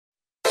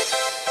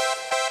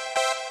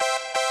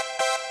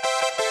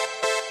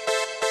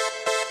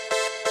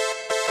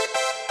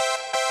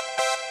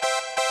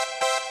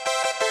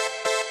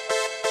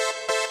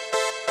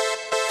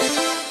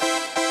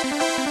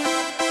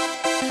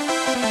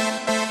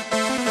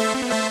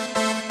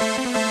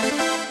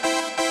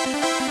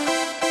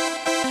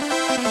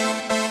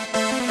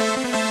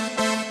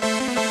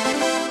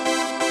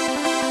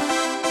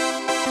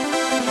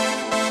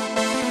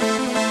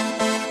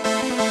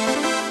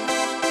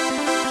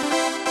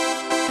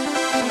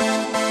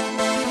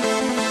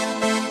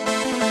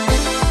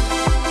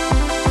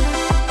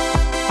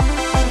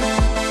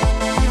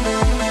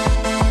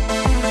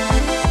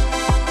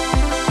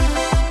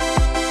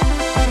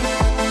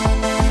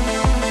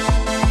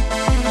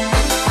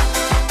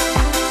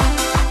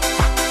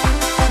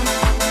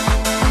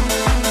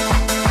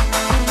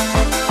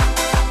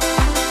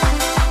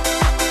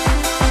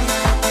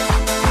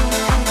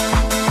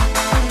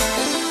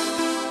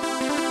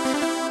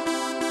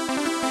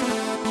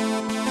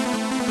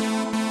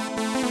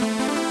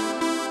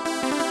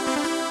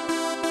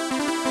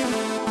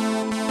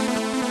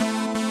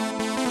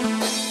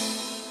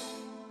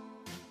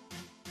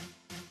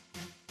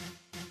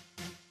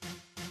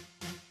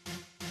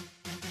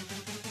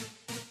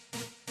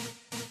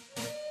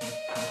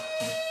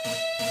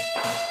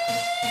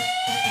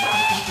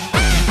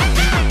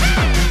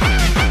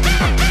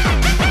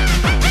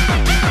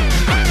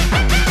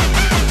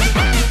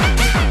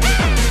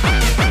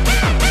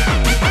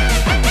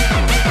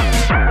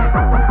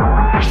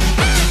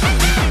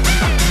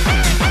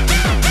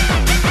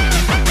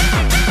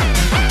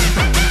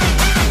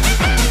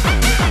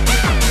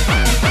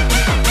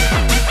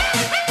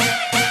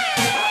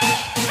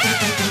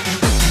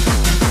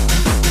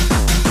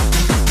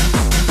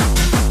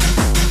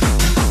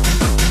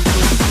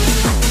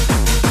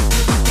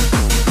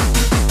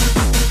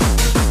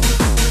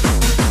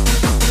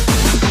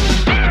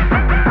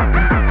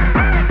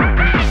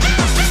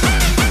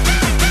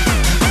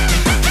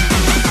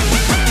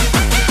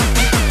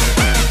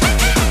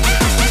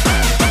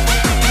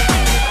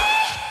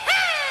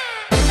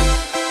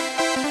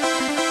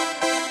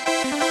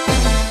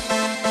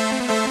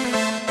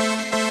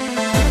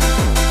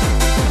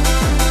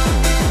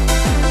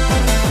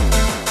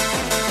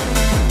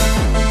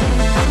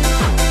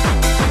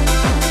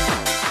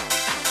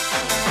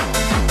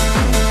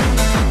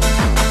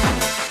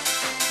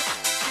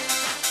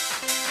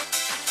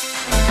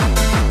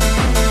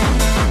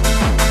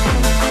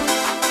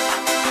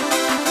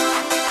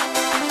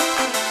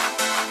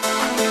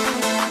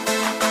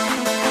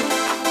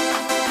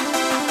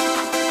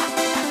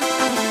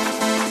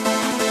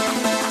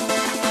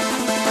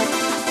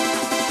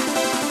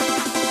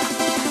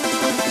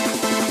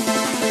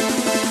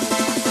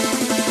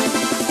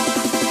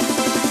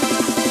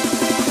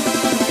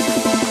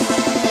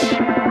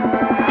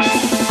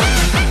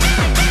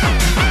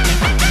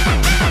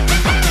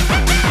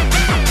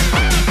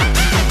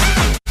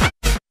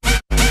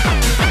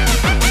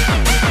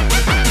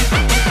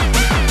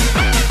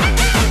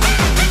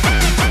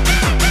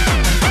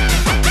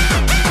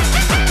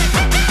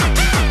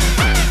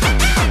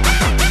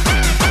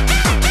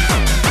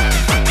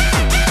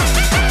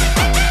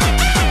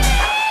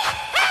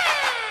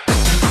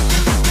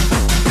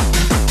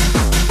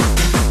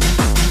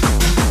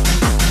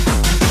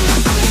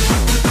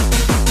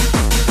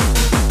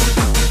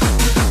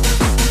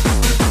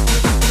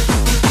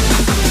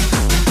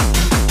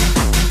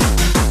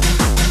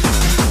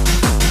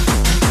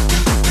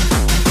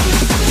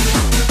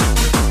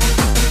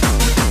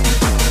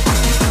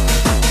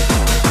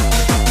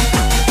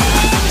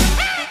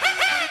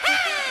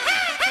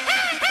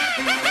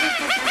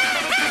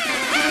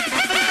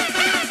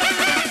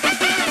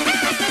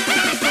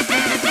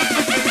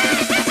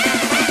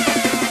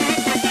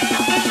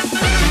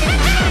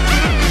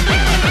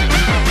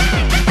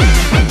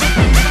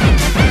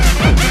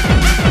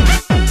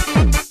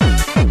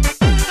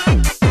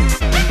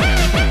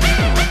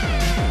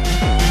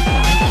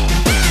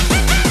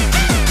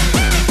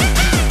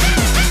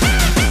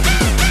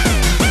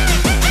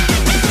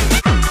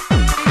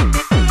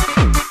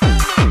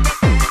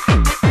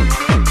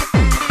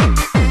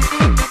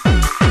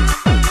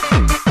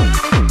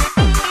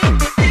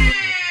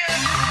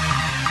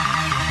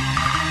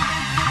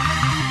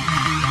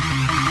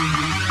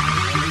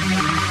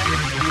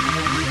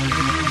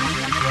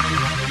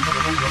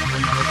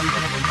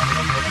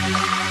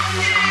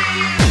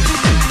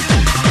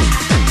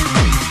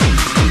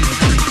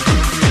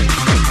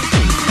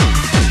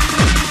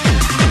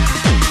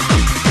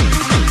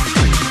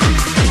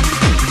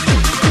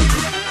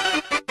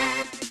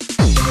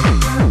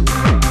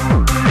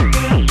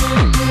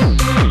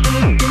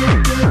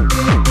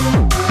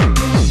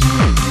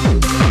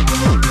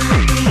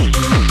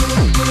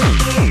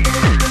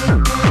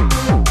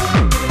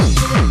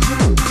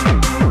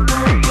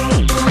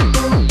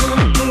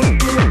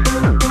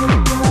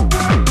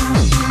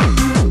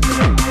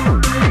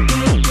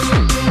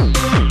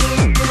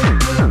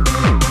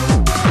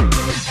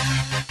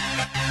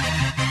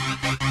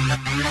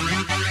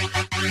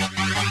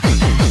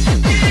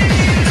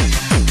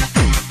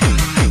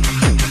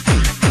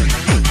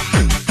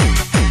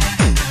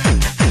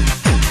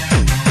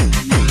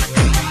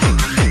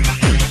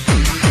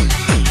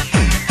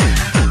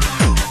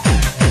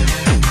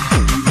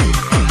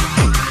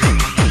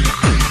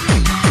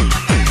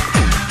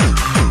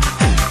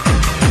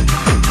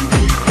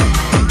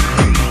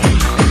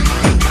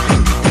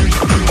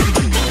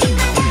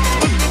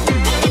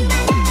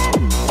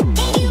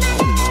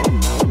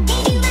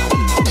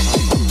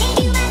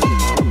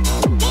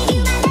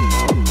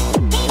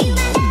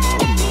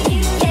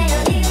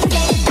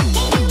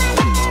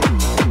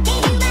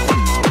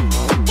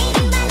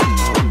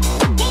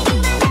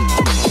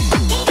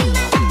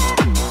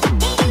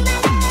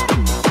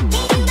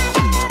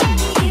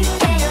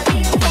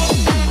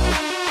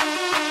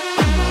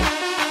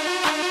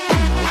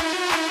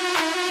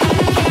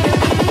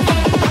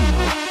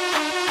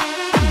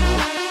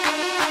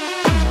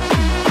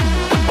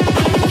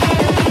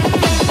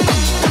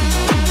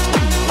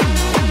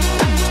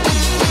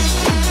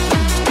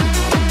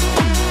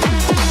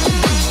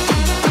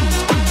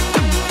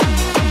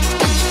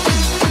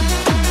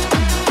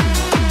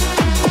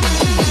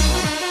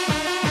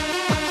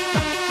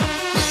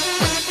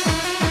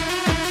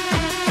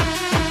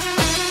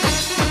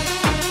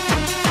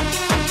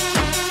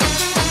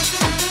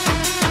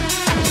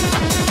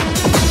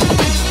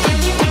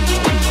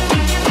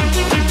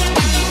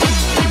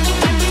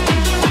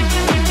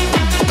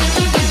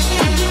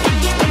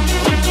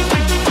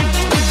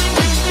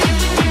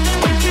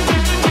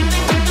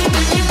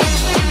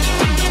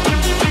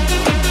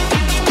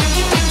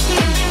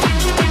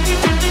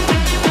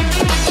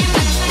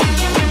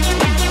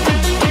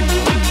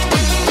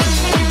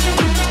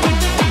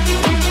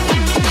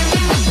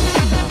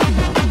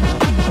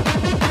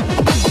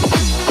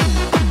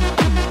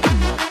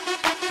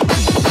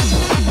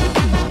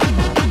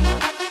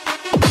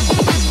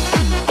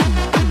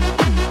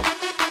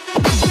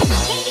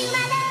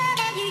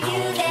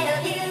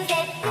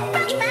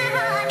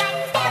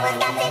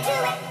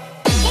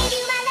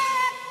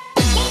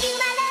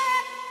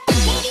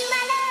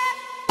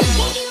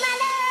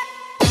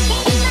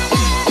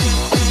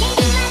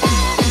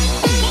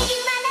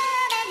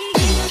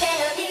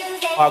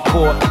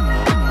Hardcore.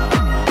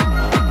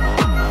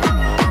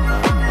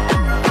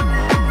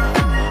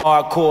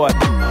 Hardcore.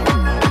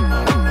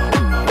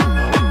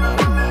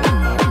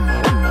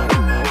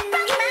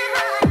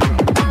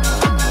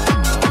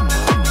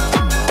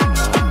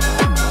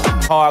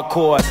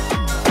 Hardcore.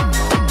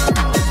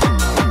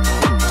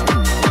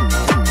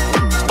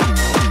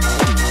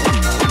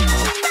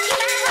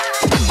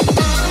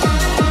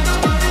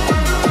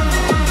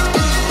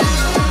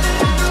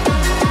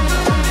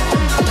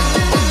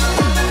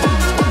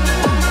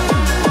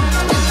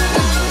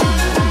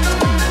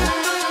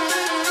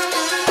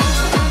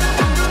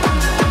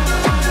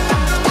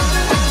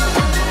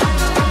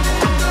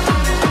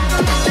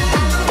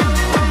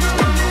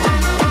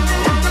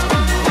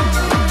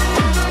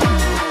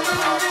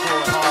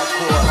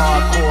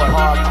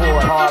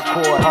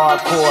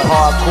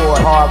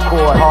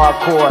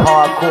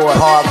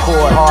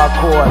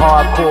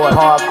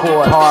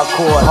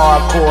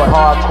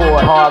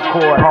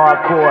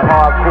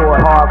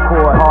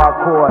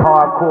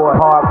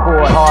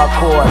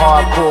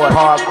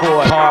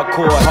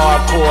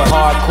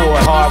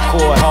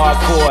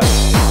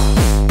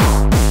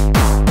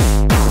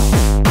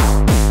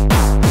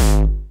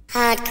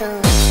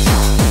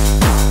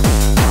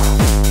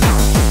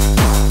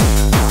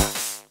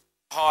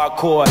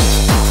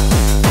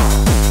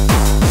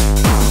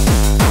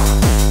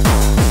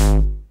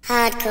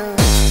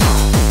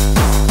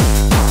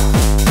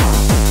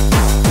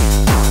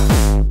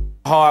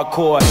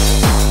 Hardcore.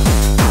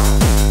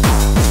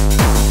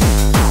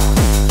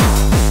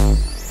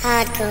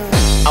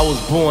 I was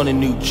born in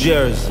New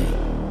Jersey.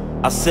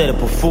 I said it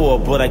before,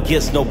 but I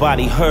guess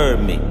nobody heard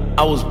me.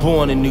 I was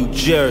born in New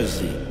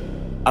Jersey.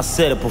 I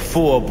said it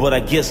before, but I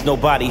guess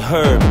nobody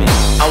heard me.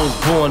 I was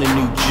born in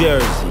New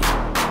Jersey.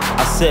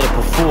 I said it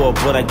before,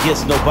 but I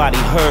guess nobody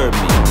heard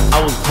me.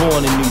 I was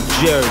born in New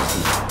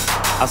Jersey.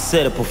 I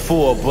said it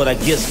before, but I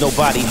guess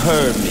nobody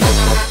heard me.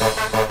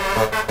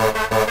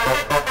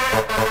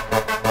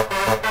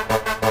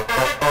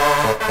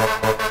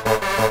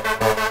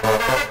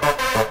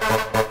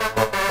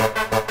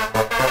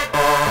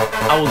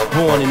 I was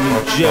born in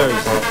New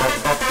Jersey.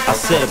 I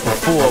said it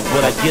before,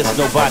 but I guess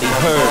nobody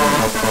heard me.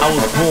 I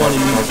was born in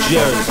New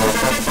Jersey.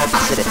 I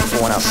said it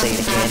before and I'll say it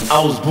again. I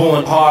was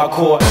born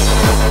hardcore.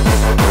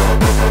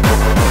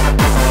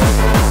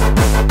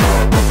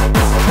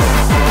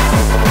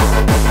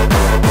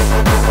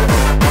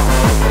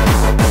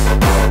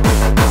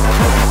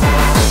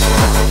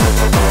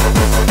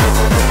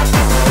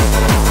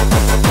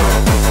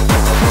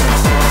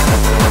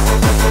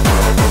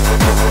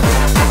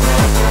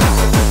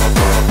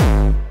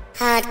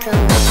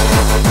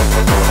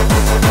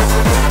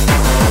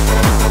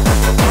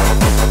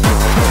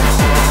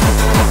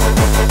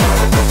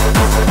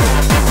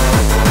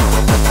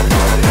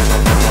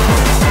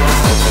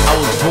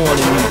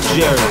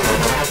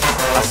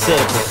 I said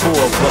it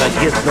before, but I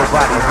guess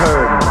nobody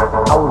heard me.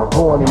 I was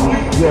born in New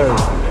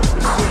Jersey.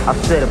 I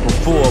said it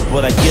before,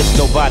 but I guess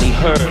nobody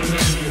heard me.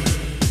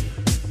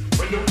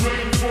 When the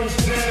rain falls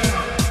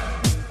down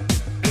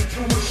into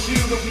a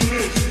shield of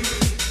mist,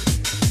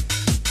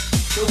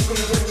 so come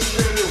with the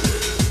shadows,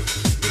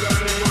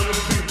 gliding on the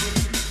beat,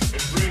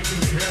 and bring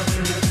some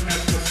happiness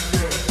at the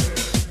step.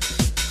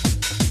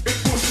 It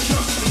was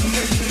just a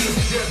nation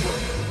together.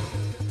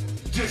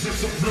 This is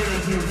a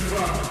brand new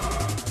fight.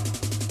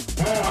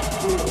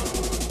 Hardcore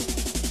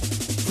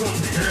from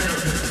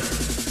heaven.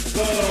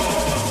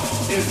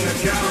 God is a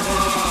gamma.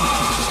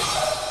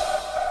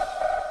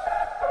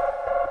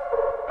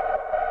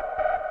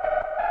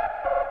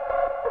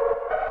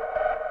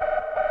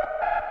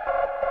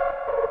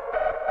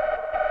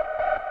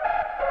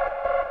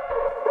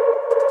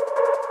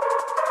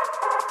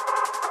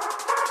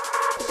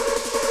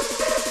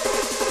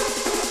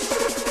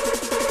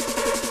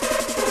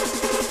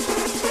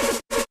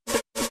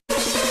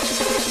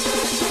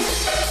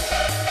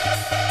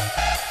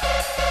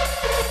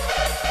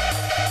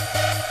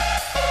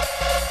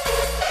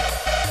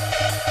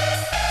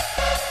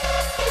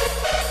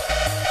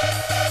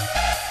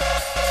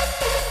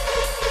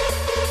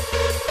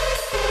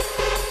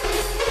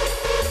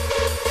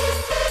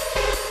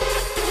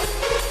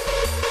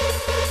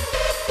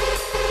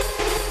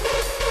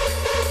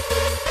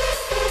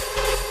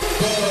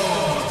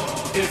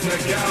 It's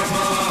a gamma.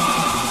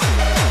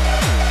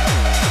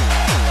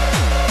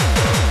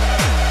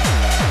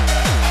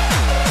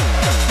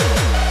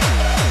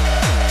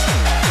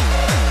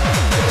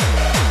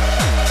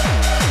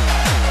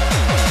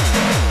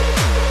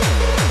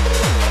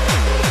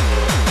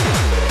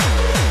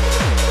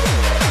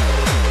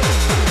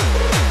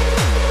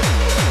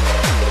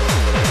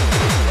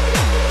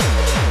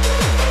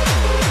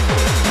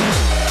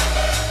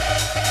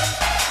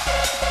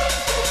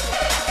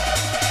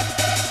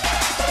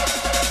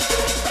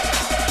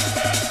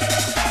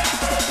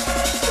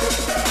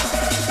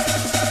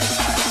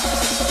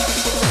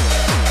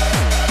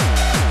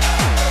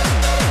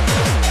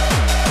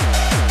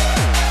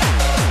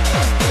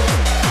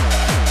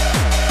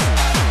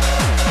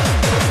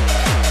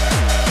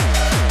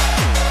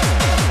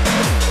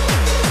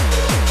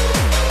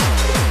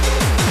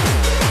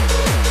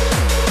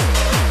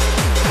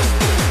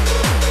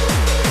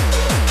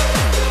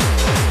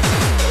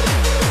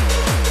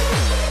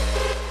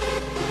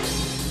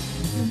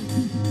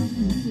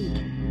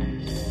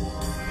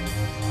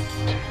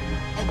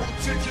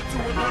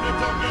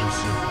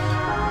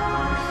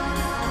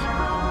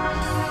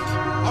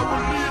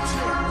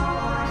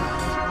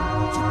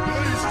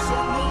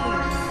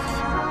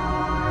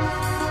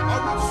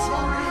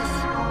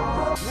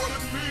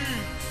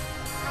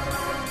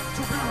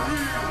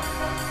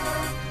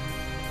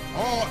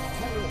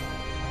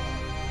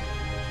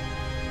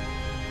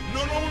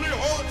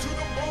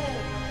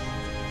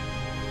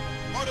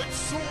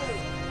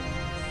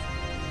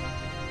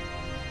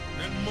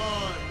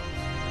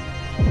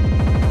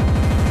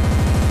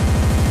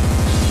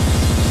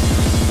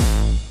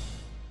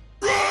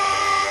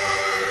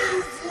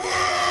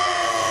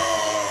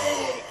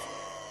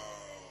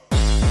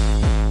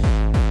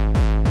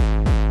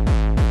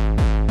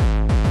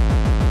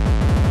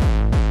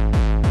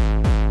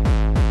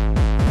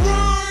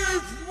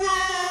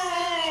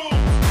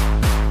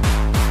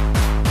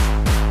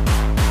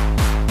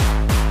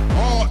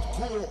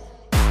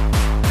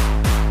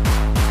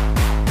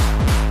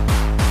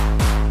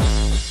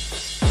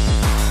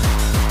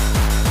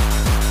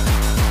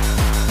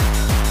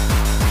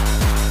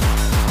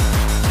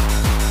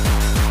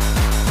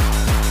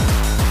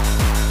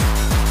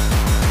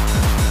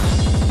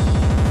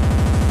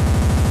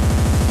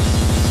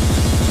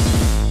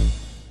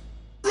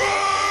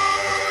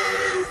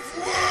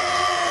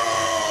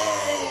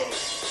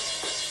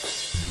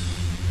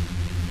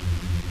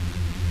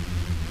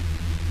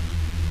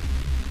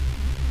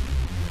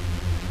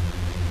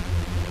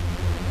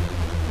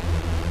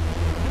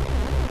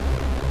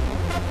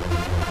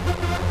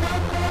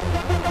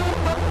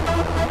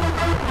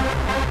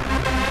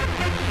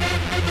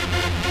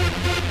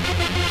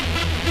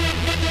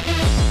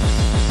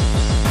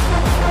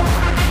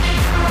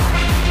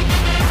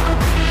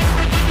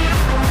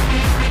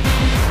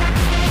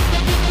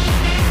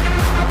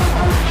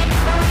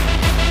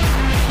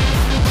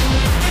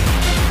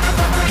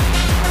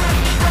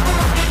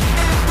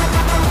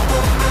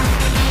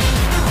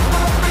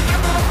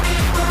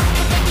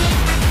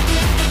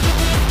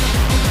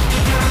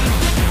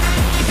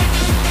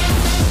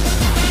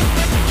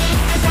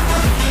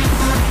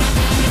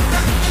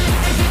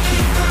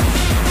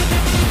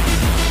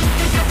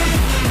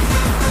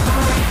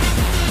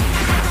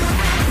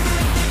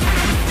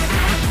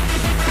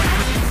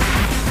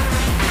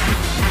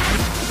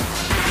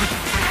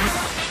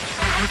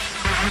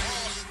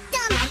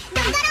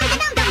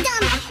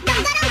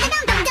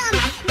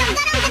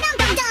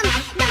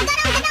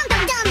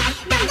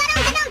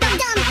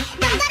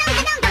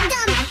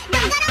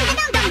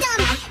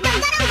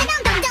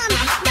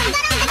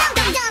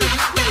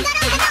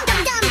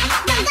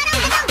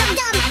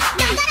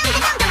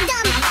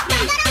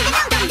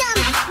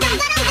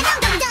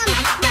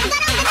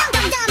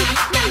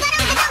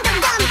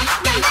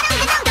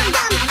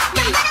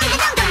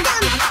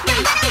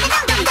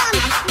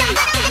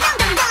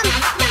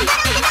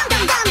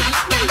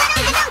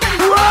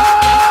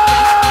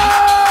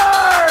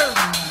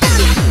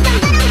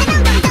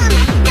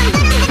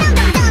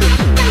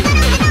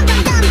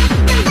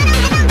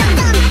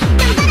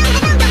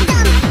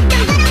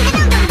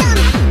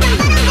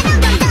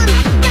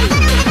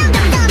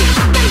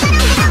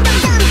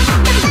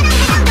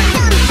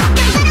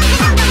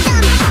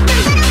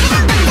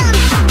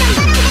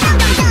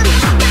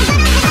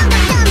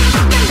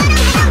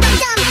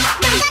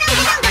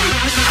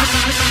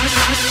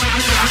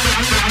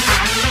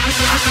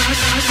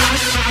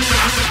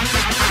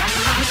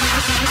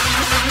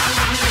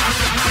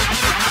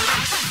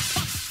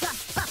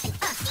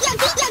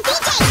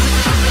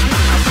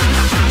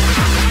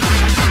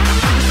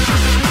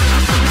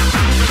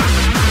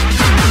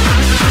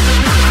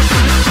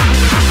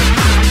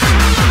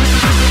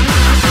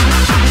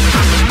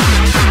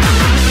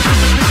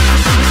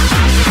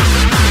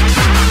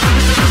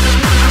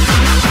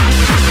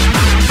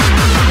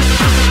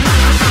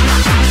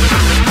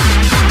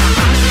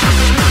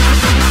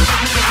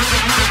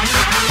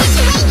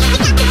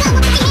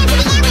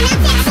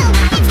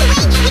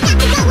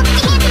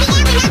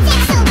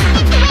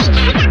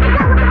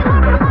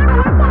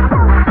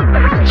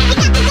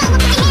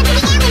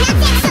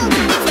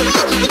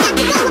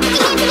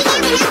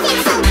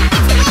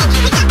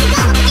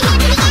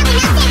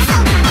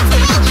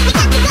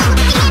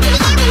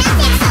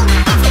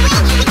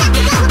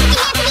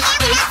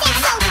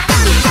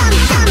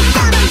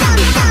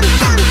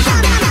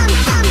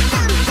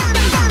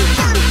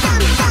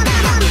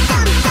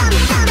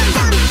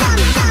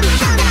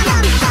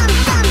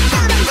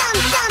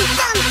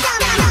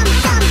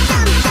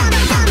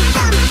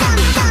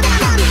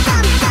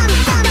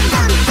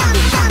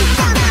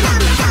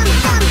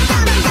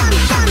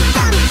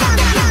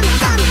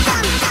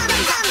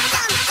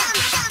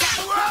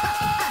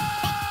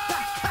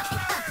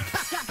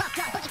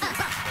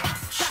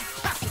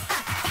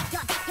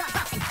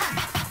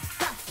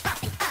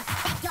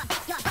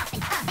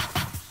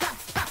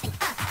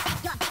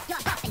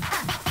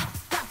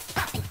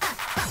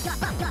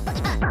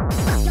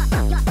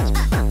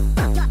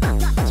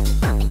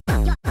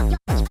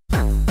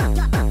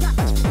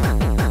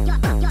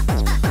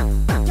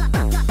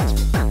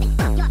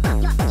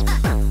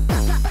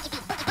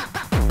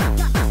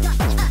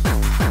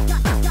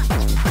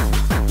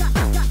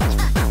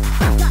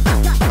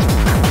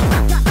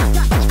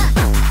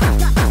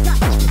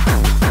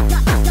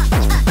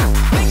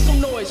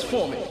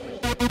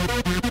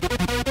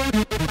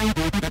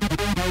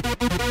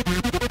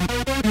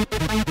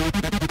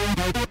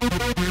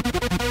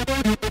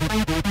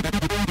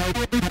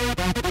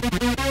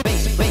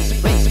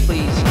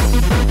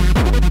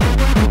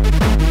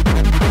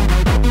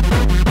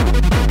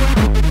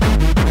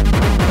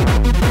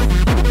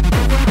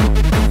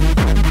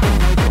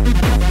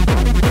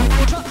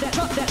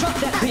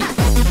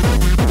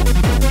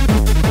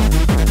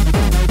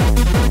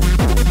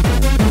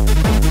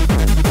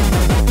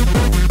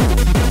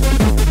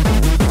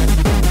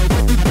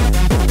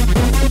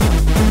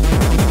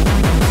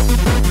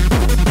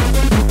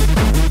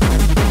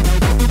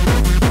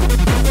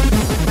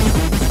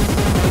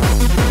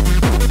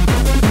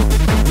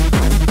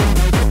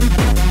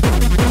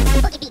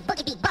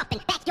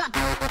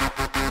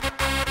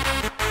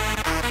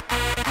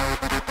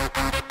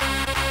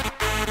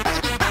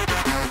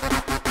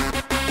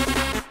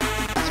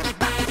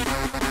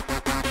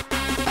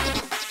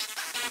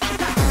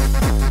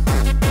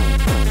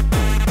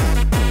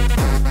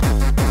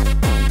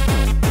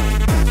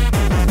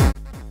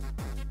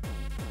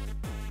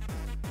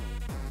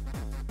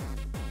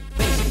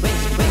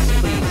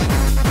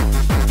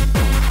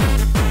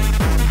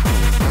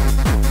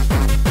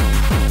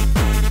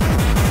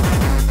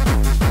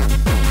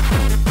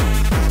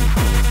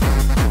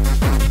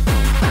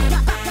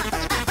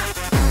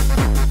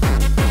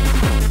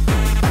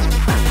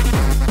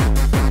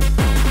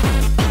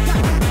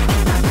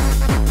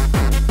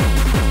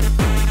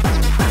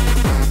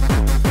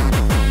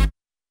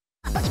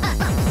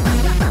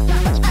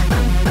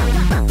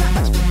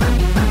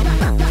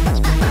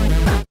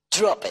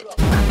 Drop it.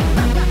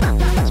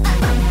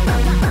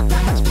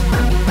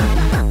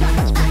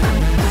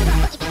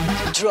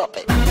 Drop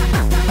it.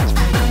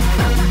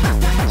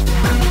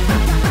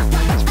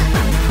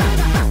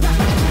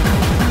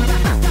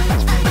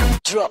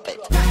 Drop it.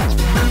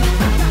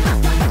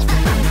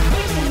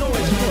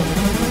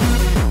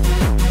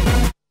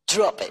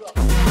 Drop it.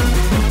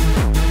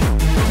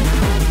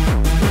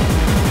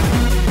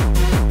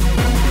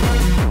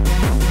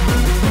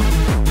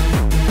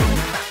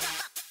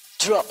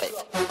 Drop it.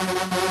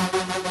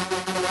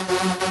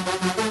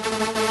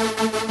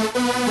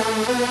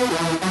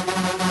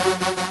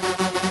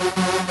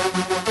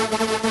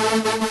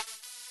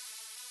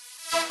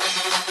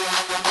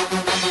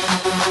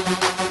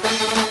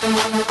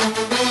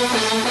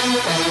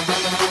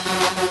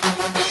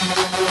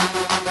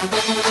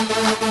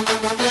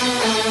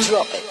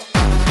 Drop it.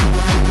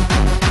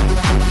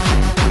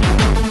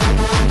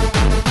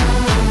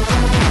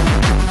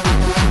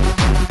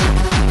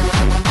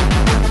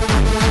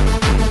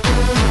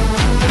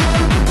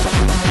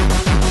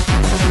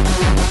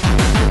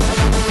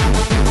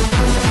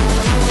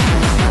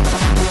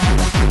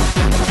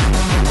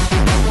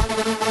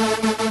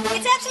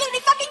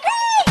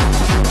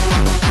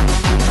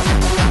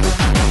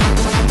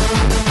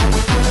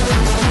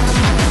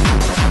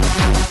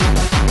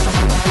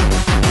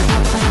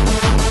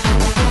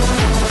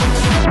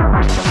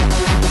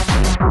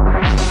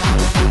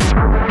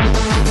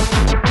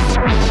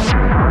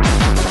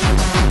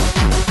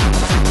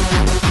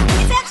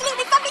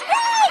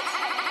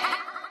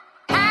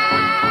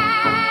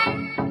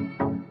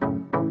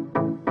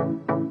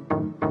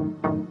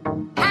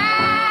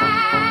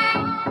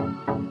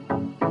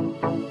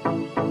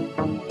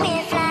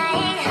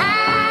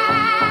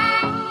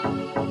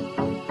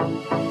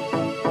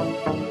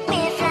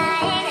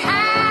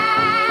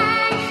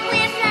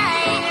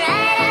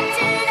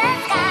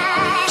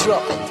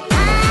 Drop it.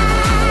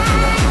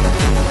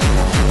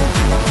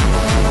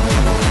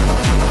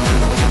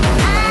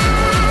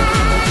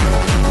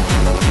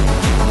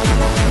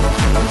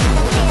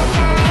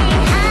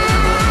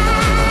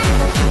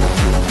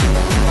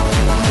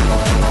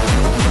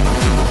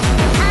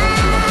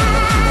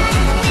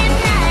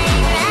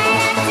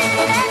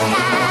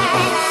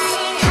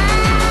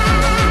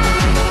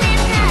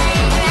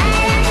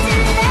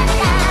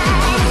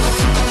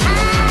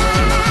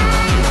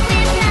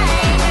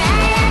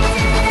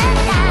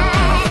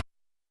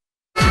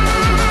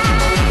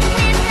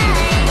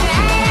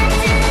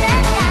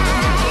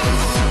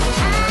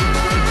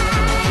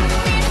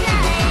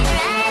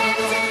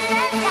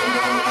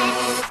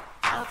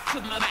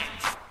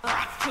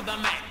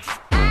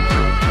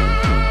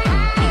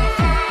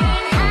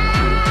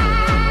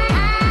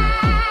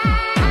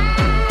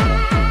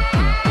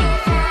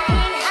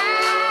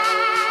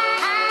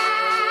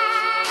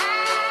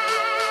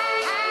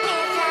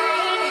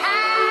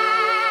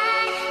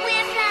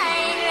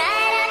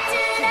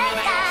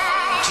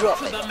 Drop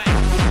it.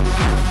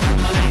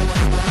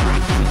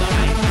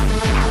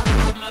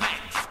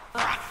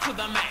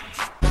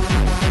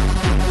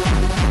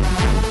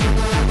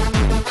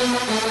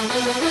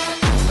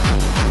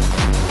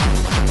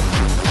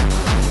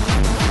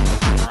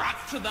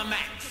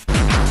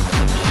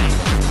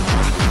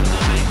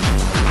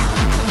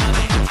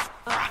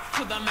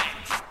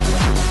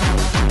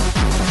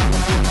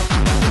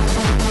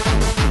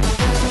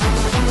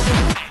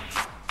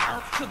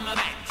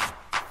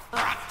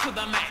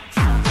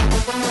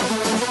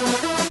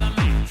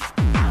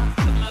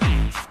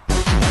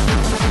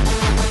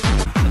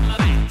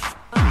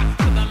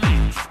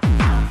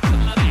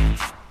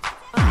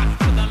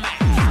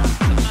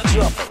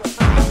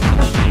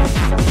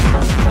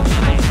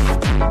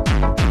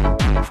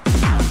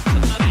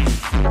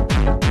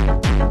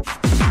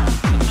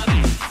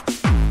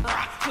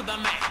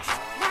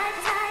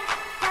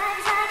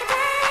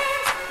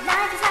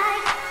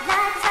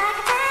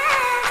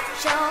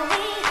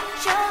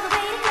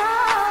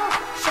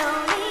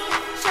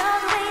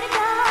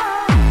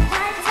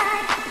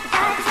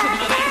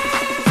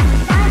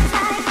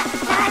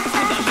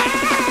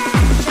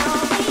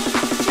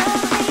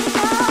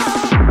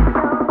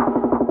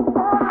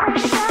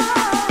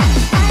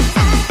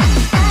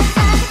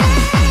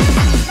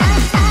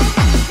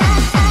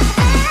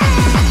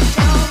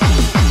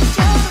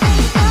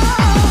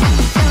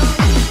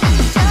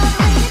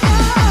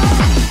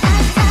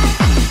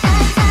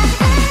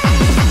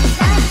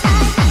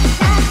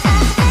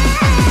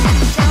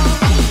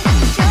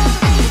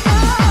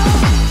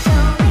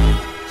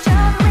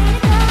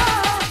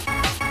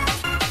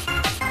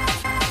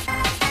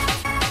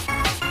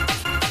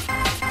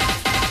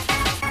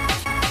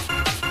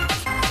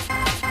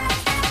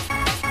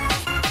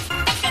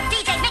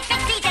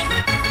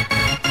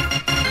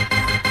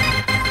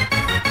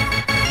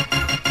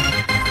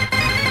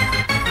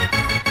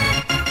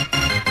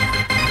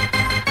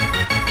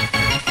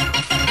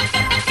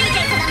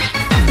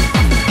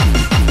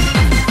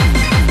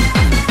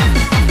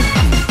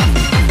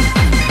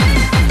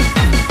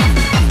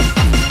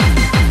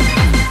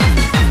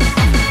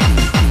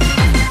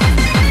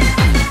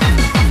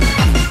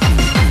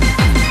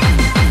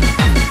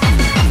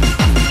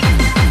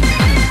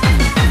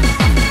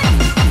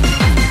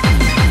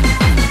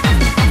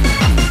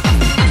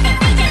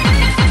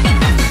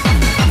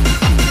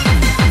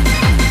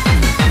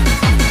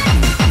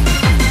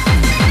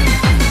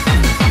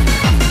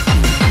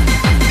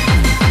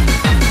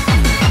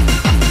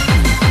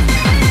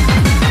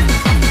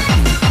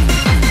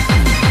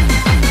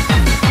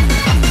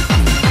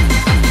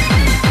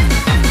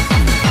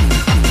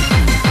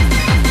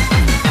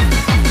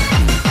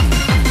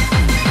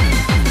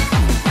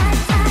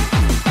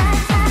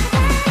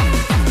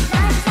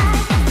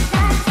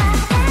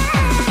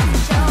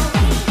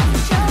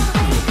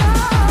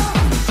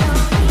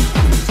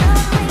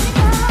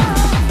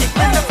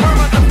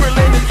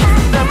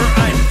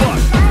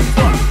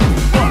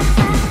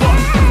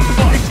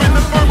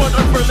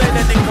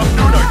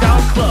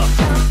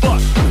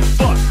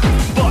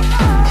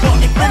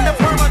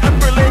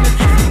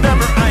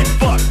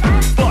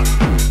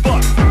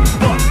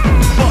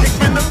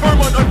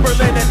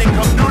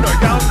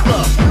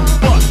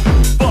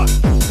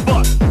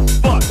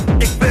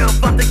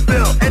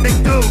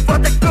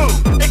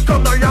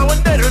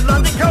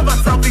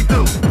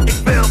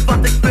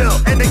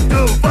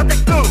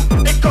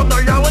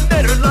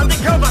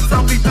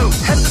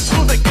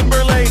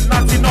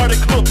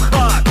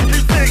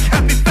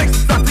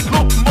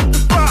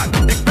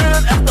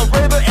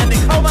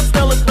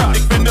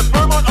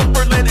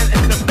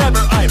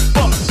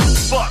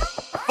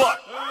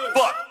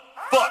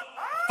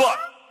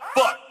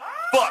 fuck,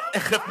 fuck.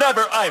 Ik geef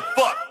never ein,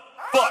 fuck,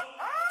 fuck,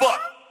 fuck,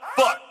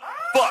 fuck,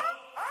 fuck,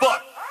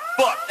 fuck,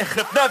 fuck. Ik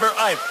geef never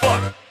ein, fuck,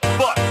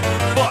 fuck,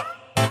 fuck,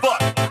 fuck,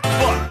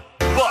 fuck,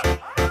 fuck,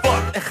 fuck.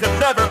 Ik geef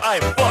never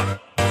ein, fuck,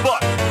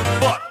 fuck,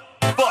 fuck,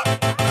 fuck,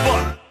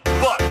 fuck,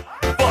 fuck,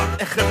 fuck.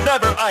 Ik geef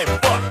never ein,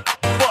 fuck,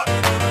 fuck,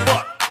 fuck,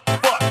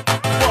 fuck,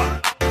 fuck,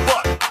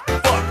 fuck,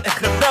 fuck. Ik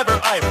geef never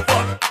ein,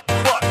 fuck,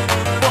 fuck,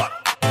 fuck, fuck,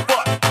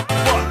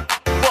 fuck,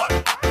 fuck,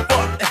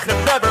 fuck. Ik geef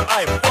never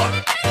ein, fuck,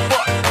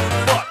 fuck,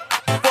 fuck,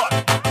 fuck,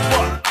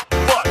 fuck,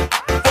 fuck,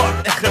 fuck.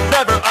 Ik geef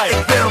never ein.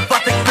 Ik wil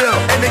wat ik wil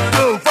en ik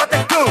doe wat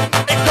ik doe.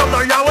 Ik kom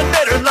naar jou in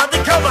Nederland,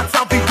 ik hou wat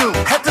Selfie doe.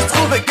 Het is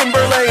goed, ik in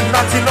Berlijn,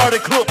 naast je naar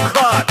de club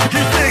gaat.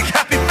 Hier zie ik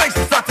happy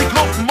faces, dat ik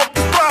loop hem op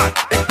de straat.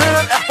 Ik ben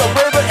een echte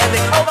rebel en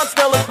ik hou van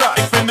snelle straat.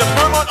 Ik vind de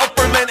Burman op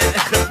Berlijn en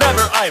ik geef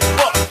never ein,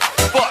 fuck,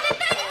 fuck,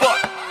 fuck,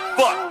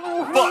 fuck,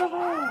 fuck.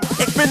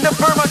 Ik vind de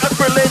Burman op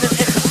Berlijn en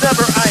ik geef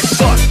never ein,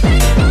 fuck.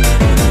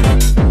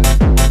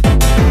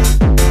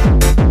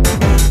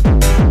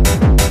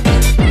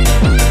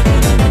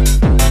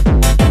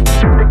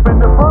 Ik ben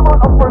de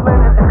Burman op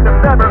Berlijn en ik geef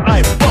never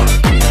ein, fuck,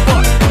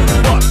 fuck,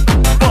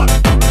 fuck, fuck,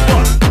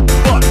 fuck,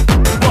 fuck,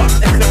 fuck.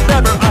 Ik geef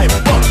never ein,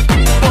 fuck,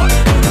 fuck,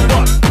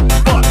 fuck, fuck,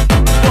 fuck,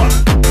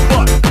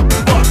 fuck,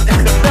 fuck. Ik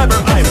geef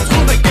never ein.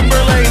 Goed, ik in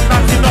Berlijn,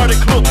 naast je naar de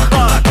club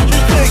gaat.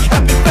 Hier zie ik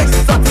happy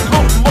faces, dat ik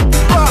loop hem op de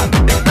straat.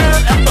 Ik ben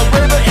een echte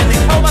rebel en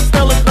ik hou van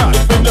snelle straat.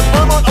 Ik vind de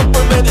Burman op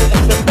Berlijn en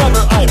ik geef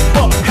never ein,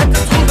 fuck. Het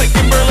is goed, ik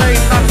in Berlijn,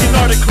 naast je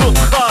naar de club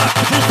gaat.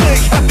 Hier zie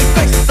ik happy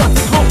faces, dat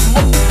ik loop hem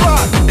op de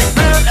straat. Ik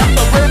ben een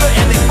echte rebel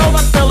en ik hou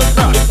van snelle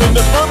straat. Ik vind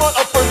de Burman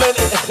op Berlijn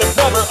en ik geef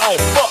never ein,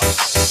 fuck,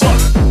 fuck,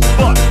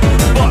 fuck,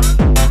 fuck,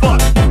 fuck,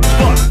 fuck,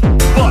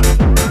 fuck,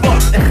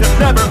 fuck. Ik geef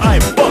never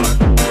ein, fuck,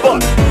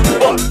 fuck,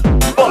 fuck,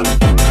 fuck,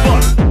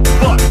 fuck,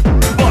 fuck,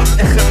 fuck.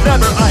 Ik geef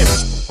never ein.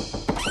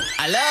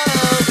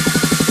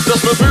 Dat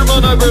is mijn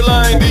buurman uit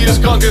Berlijn, die is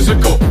krank in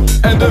zijn kop.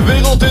 En de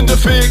wereld in de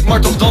fik, maar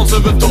toch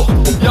dansen we toch.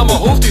 Ja, mijn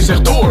hoofd die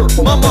zegt door,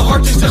 maar mijn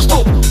hart die zegt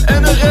stop.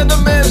 En een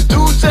random mens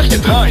doet, zeg je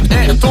draait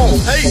echt om.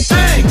 Hey,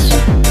 thanks!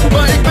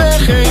 Maar ik ben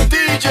geen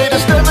DJ, de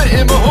stemmen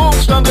in mijn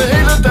hoofd staan de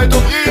hele tijd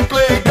op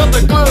replay. Got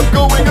the club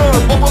going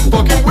up op een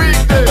fucking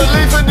weekday. Mijn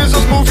leven is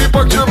als Movie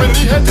Park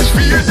Germany, het is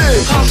 4D.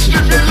 Gastje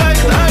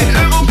vielleicht 1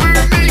 euro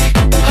für mich.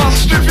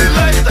 Gastje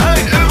vielleicht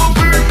 1 euro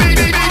für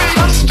mich.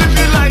 Gastje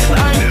vielleicht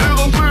 1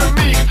 euro für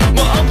mich.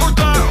 Mijn antwoord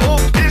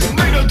daarop is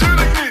nee,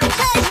 natuurlijk niet.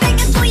 Guys,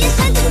 werken voor je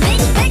centen,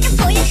 bitch. Werken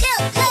voor je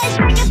geld. Guys,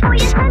 werken voor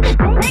je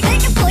centen, bitch.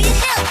 Werken voor je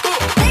geld.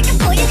 Werken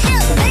voor je geld.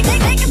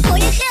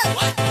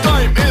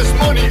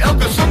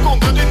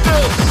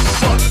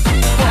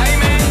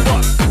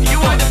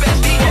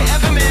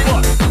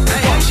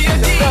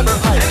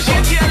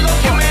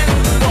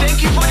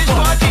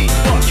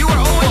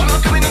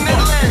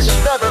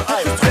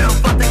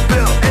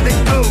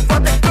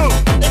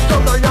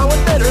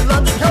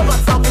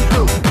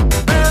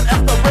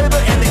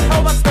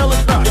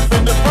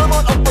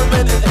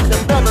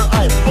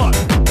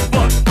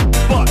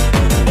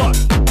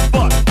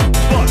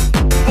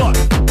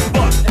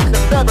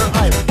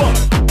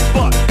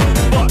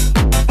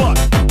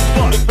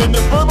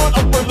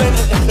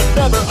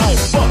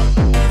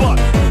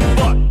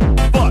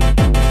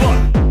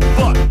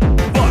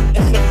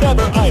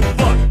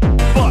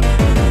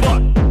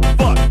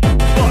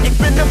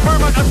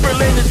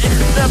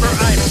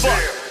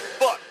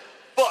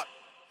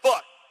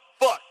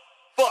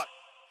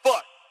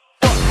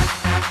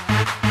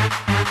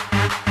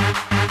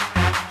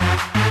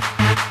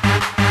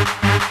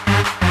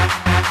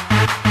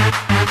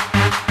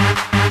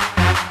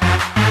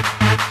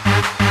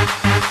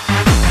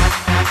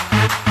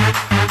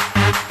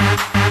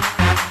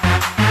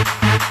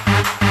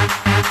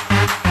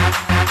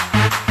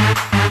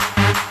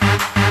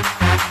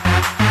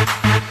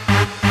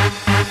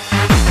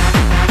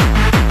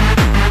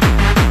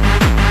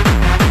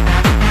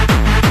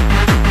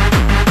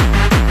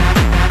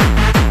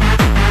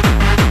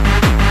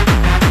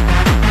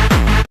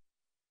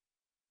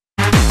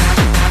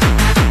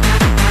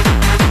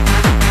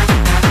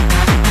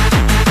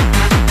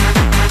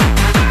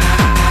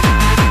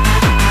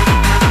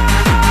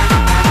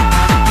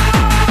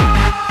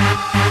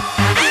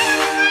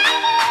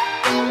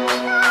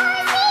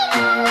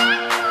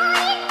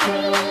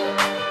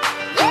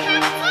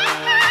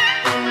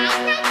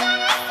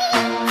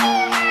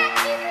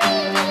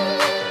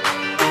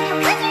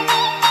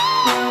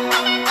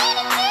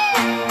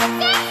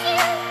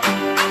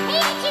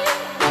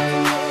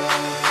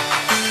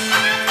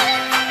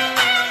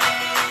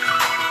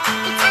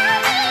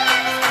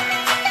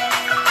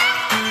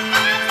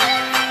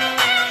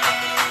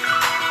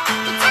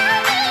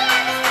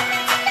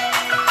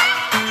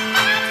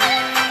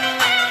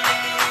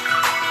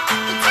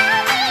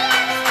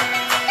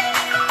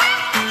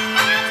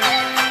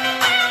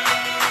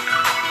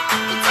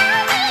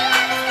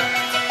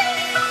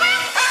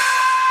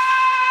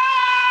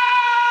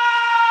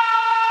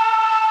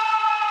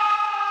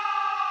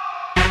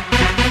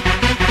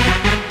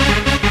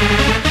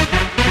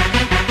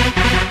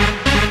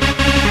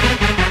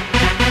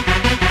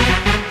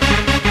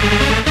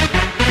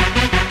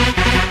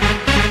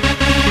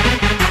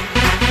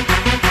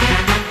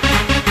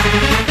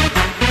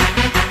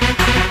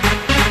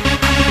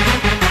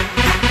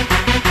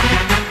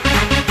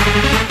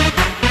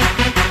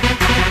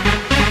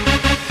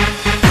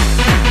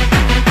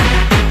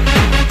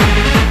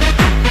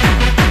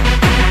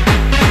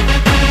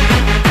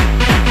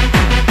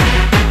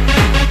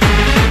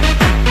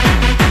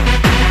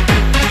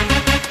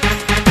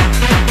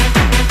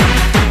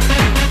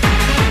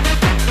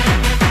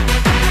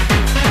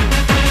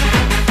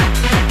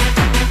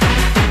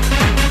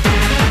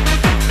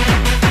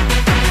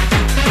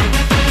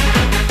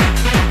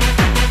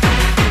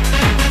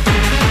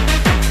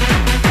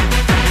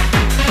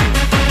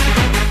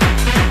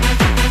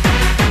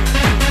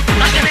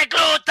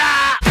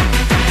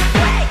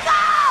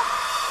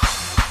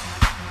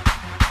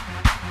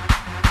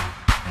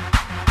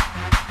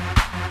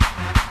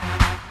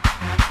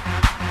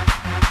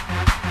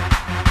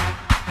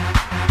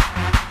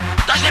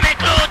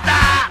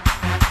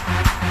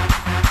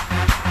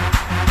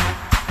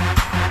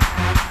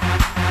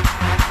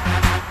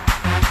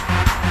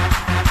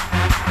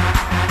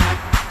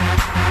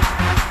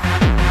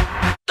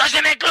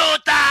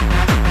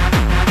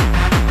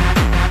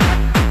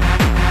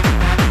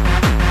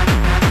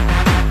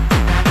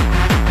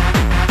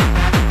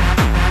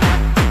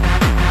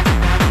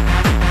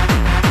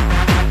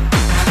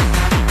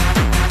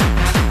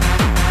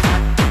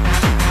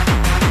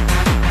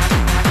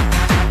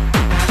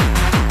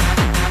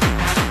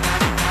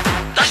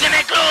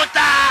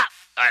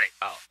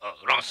 Oh,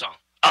 wrong song.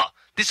 Oh,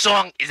 this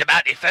song is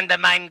about a friend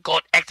of mine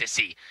called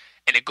Ecstasy,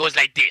 and it goes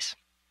like this.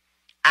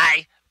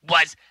 I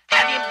was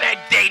having a bad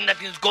day,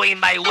 nothing's going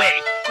my way.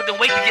 Couldn't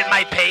wait to get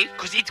my pay,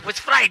 cause it was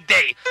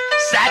Friday.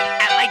 Sat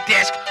at my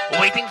desk,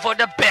 waiting for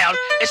the bell.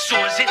 As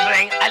soon as it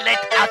rang, I let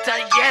out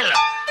a yell.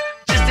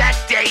 Just that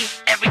day,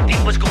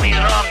 everything was going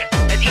wrong.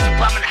 As each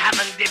apartment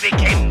happened, they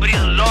became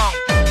real long.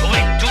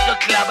 Went to the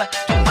club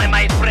to find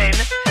my friend.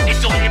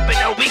 It's only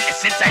been a week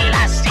since I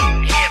last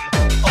seen him.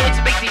 Oh, it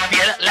makes me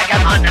feel like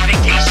I'm on a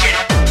vacation.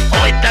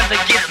 Oh, it doesn't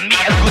give me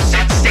a good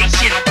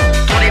sensation.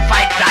 $25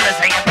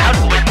 hanging out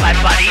with my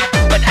buddy,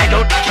 but I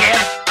don't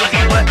care, cause he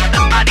worth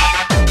the money.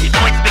 It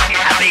always makes me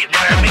happy,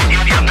 never makes me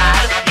feel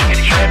mad. He can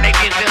even make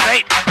me feel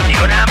great,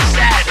 even when I'm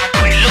sad.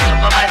 When he's looking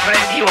for my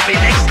friend, he will be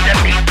next to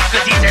me,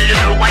 cause he's a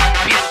little white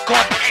pill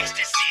called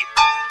ecstasy.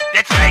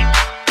 That's right,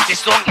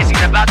 this song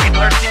isn't about a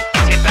person,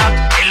 it's about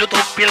a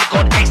little pill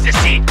called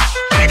ecstasy.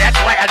 And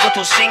that's why I got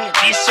to sing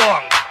this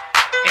song.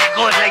 And it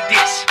goes like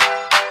this.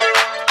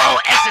 Oh,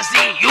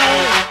 ecstasy, you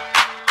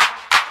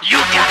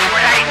got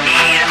what I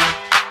need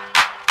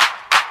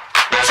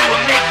to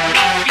make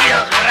me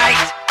feel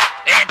right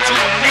and to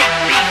make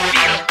me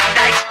feel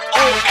nice.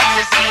 Oh,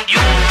 ecstasy,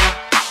 you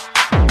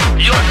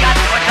got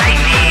what I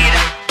need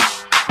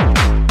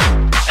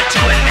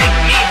to make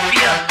me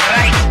feel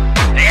right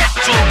and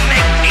to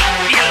make me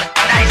feel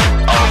nice.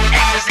 Oh,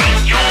 ecstasy,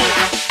 you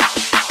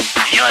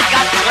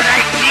got what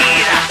I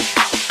need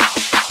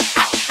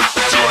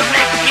to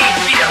make me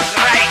feel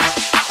right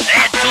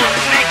and to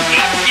make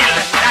me feel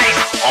nice.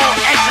 Oh,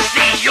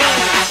 ecstasy, you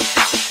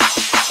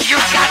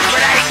got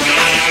what I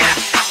need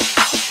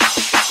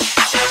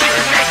to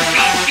make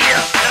me feel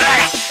right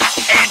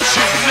and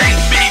to make me feel nice.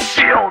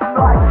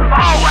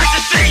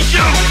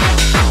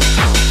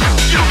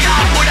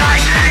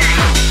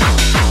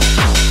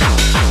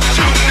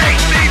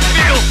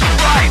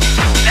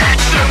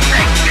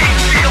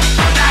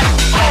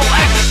 Oh,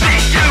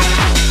 ecstasy, you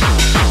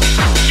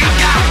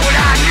got what I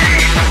need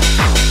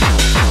to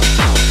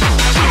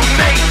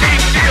make me feel right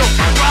and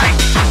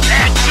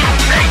to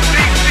make me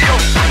feel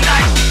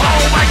nice. Oh,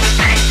 ecstasy,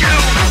 you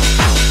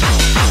got what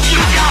I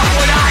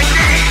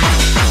need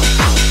to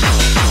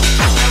make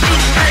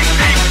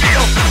me feel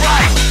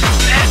right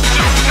and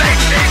to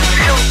make me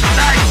feel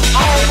nice.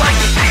 Oh,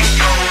 ecstasy,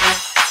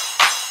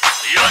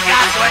 you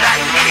got what I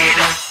need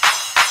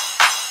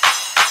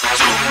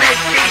to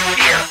make me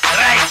feel right and to make me feel nice. Oh, ecstasy, you got what I need to make me feel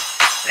right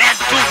and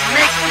to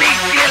make me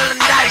feel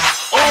nice.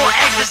 Oh,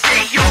 ecstasy,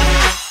 you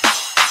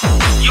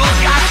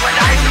got what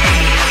I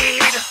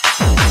need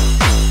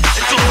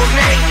to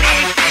make me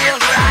feel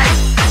right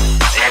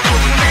and to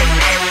make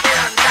me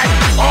feel nice.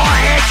 Oh,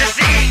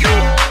 ecstasy,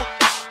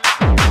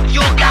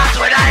 you got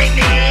what I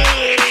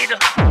need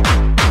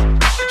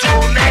to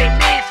make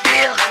me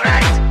feel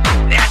right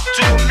and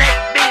to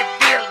make me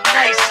feel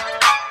nice.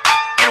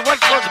 And what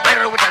goes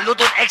better with a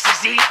little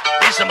ecstasy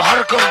than some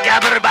hardcore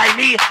gabber by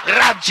me,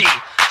 Rap G.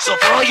 So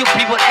for all you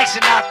people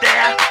Xing out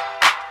there,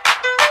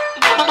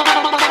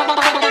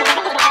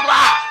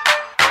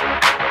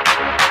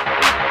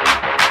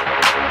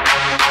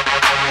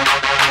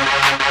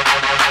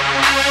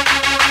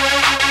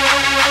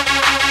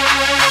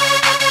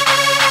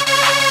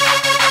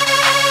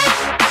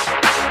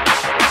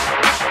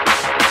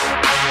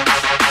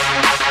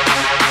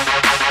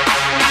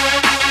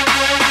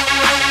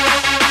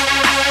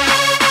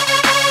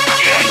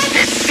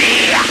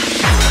 ecstasy.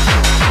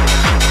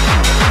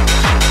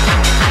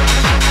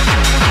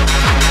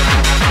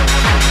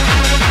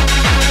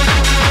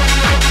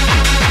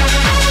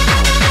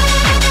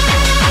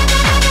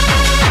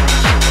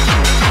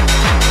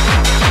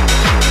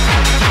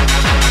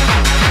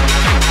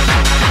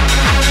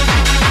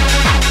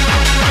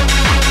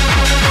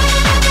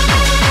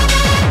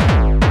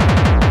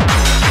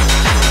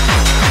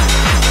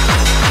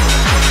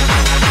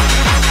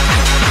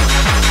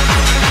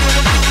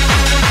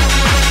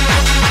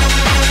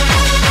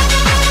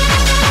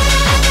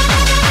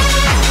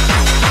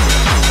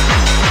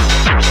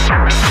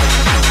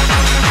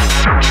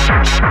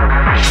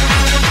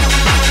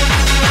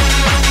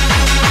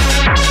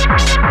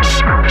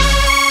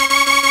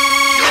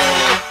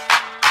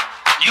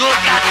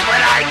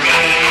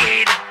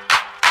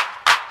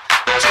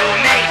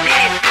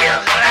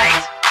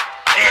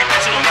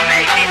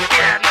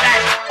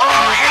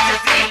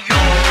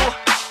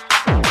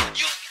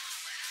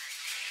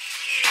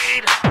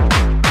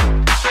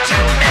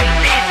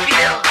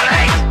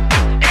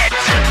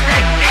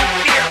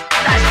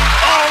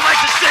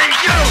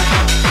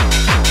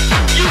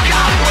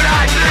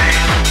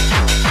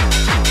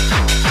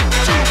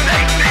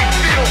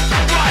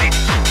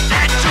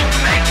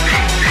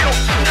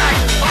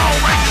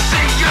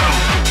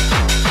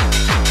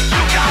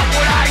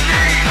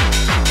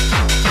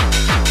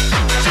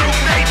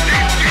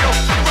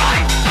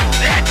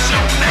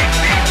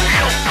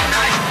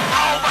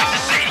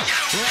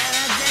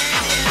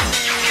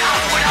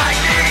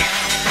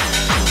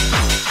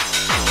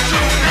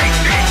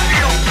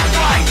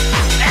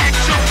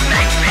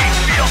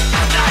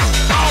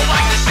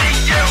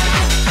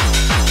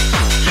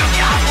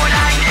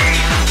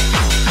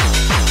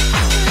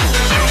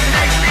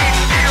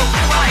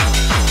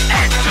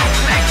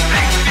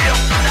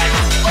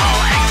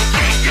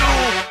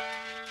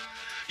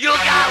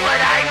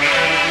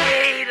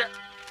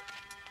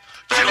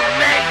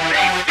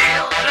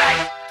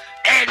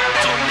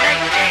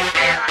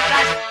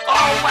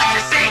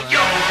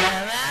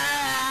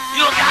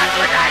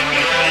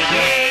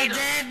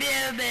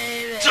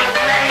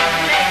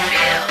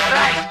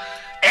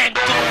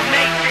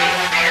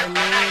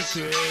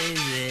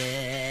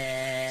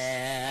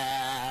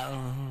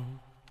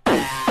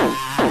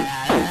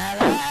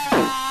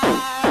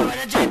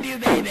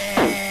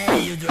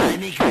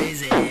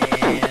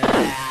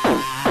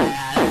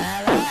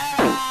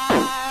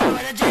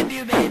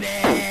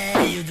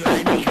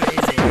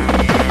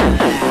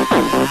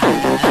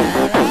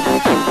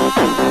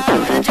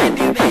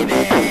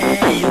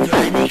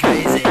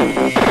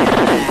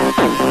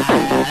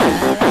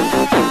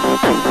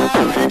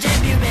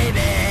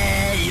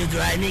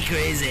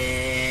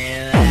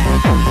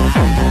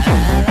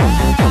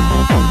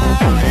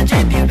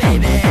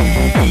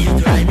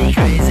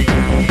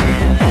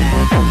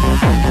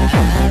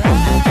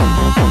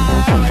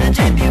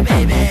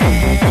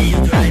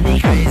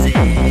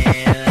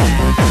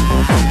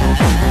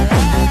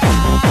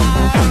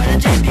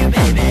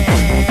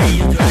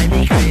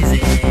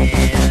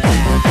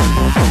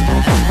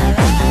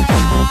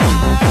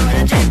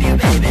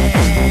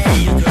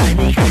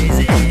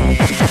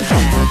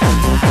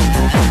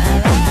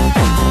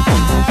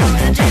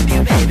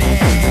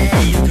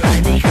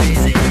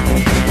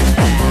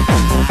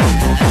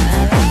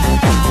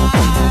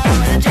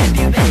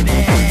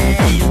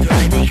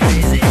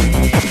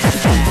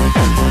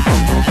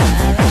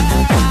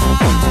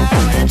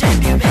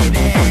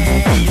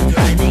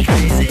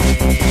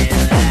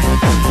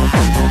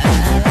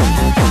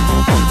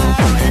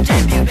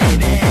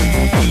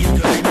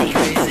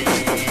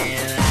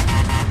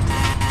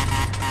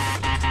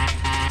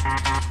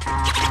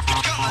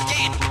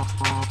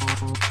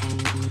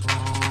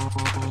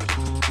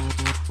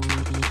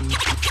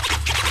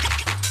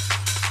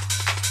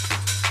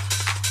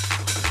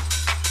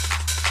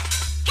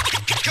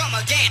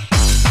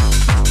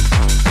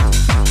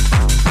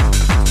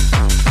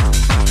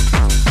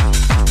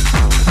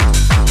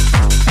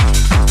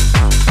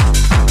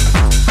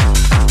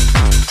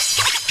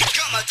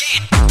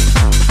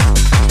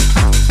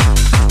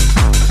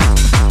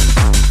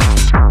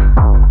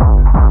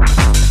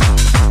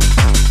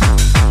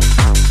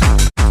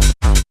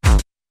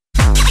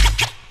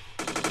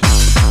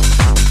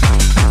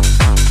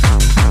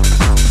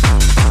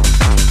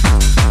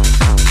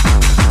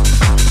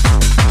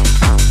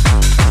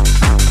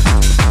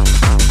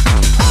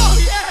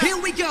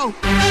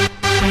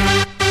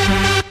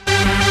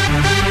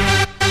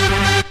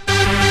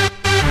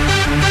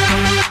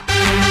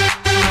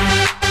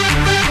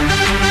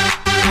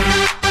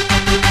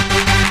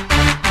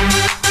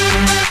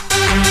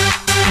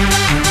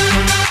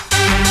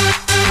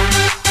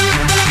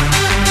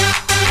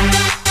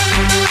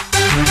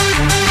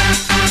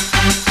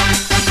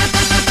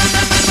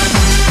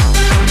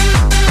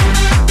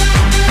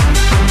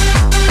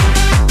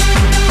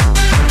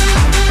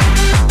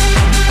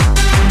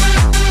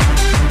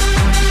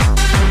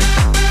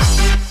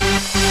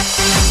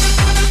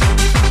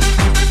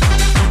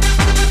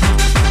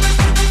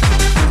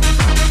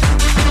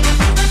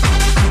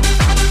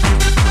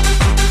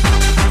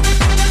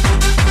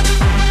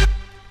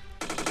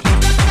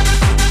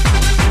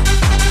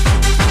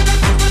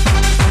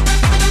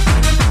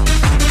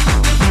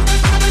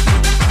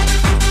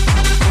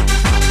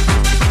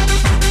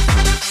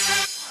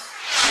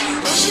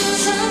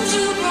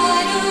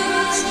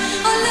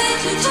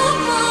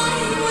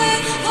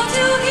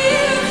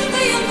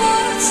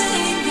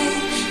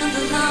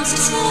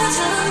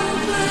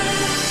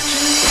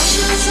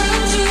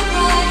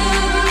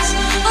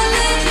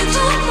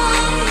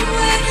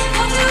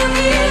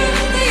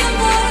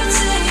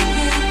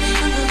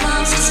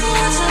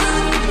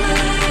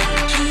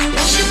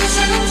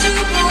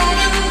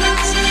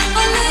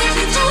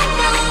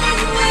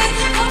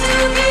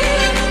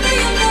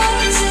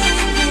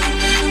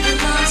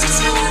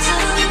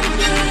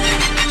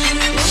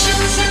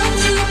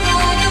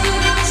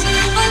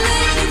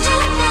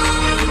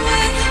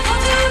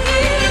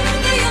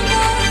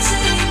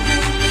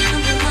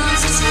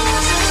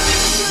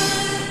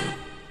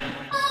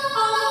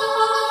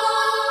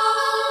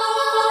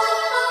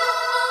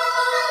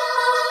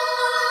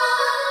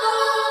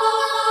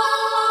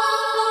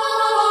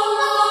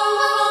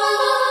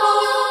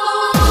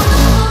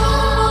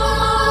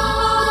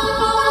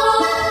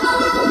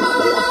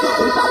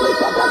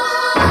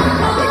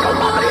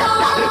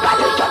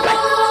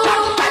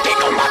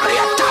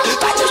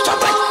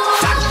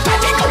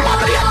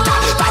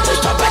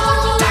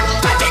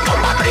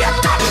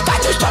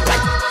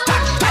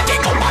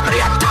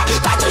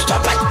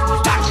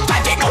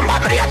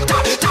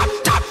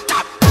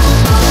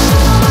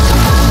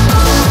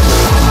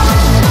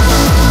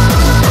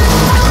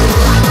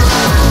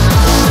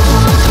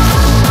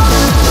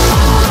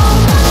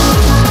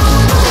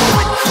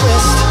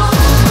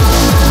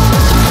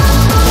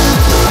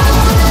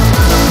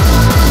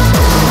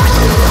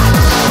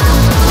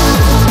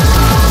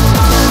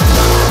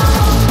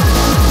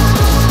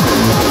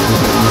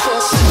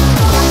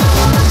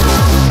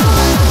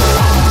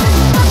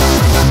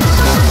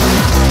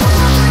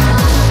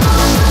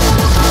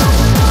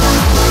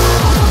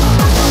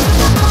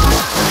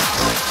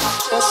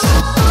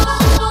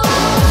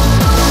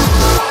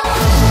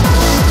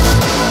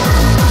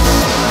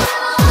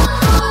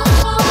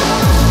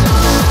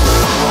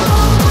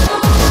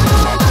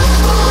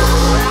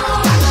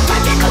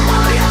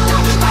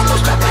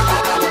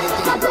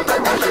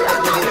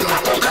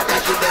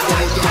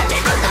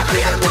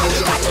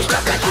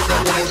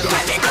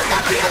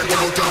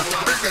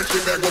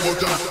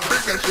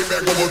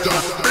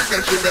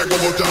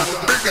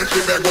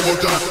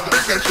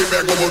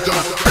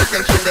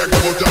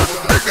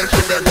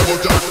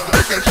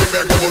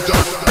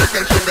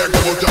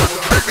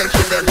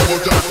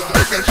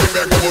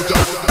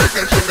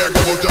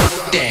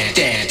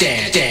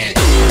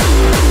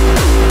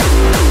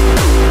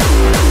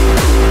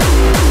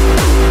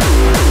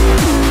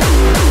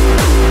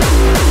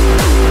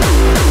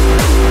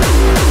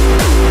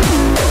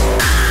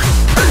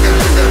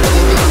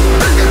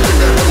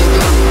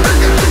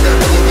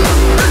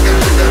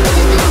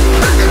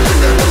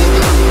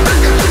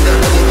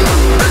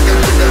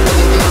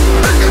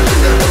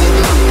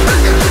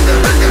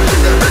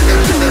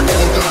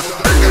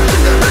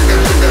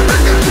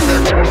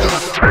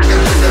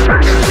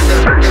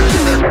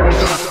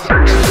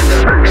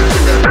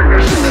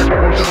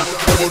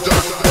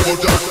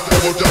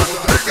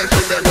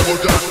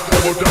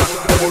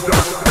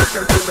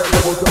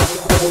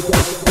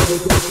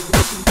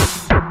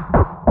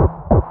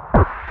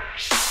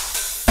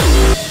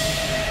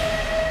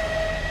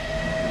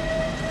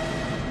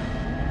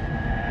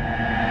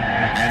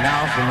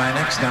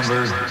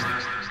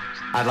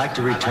 I'd like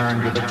to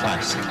return to the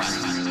classics.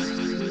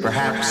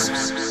 Perhaps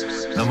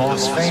the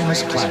most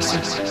famous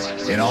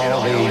classic in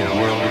all the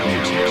world of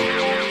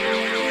music.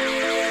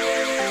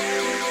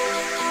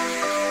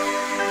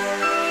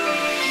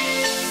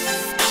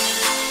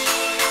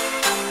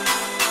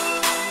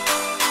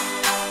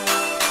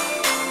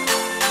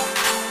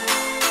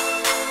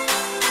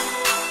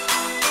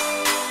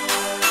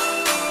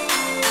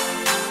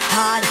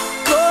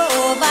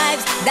 Hardcore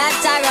vibes that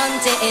are on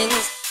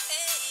things.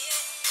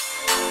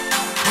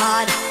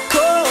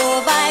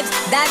 Hardcore vibes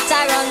that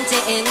are on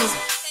things.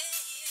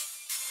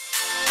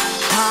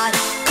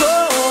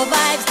 Hardcore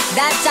vibes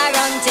that are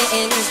on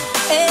things.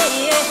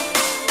 Hey, yeah.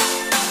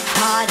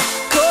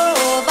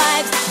 Hardcore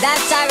vibes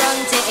that are on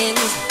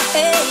things.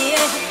 Hey,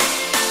 yeah.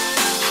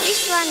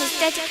 This one is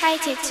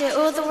dedicated to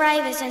all the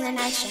ravers in the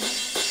nation.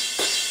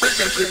 Bring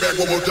that shit back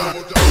one more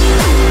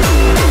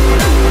time.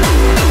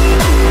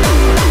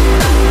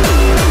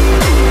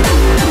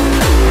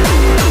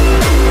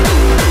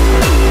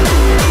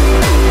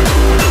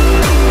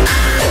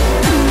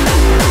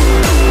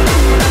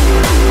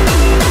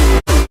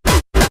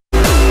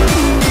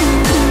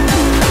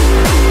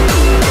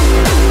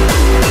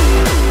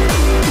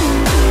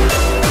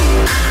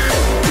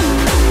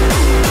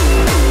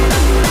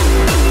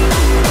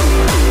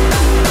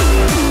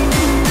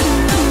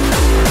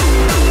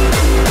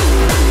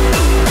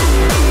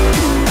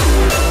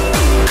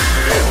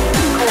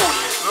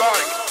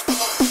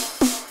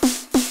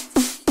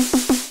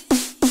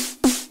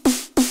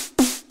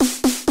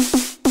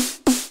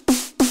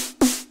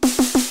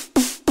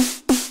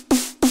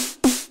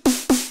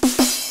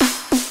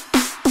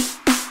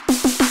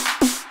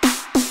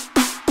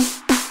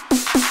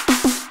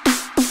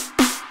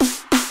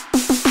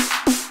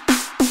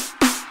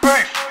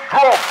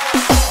 drum.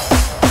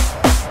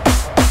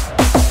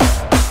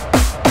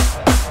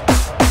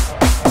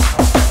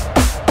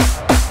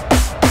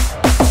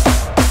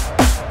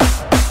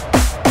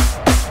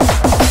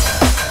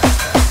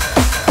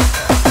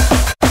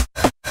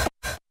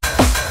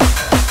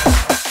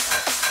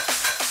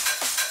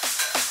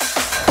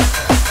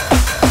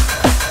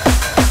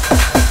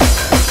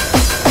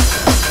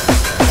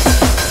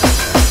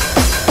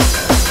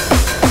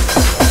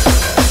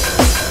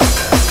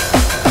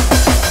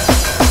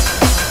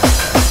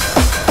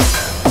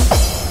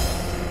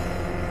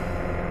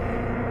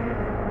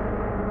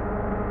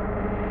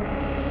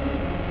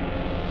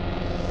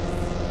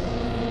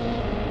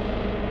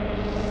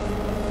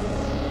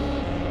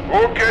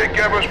 Okay,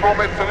 gamers from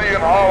Italy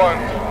and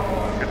Holland,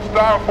 it's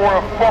time for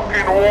a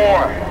fucking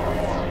war.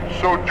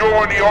 So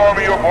join the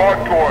army of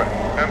hardcore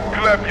and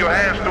clap your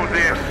hands to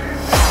this.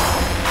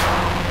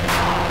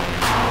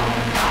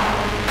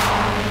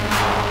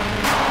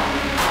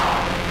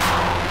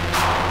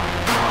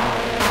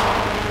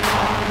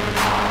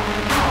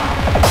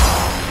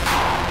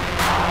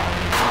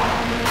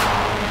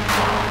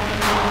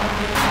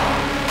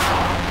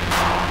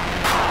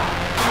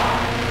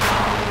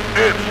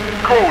 It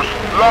goes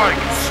like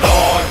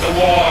Start the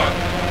war,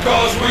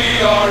 cause we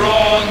are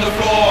on the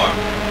floor.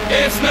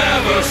 It's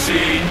never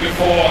seen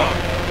before.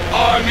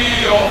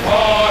 Army of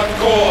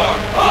hardcore.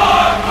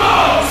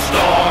 Hardcore!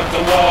 Start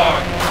the war,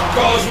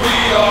 cause we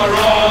are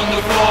on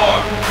the floor.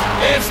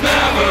 It's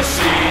never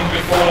seen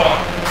before.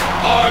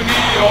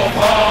 Army of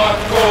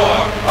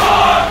hardcore.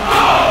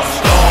 Hardcore!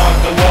 Start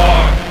the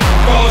war,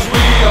 cause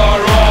we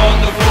are on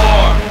the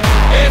floor.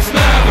 It's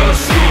never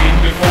seen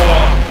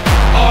before.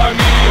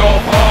 Army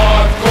of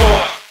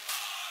hardcore.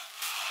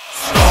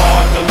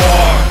 Start the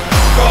war,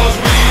 cause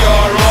we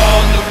are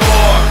on the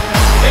floor.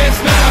 It's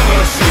never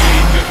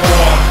seen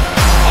before.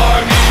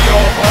 Army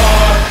of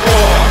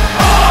hardcore.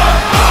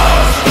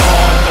 Hardcore!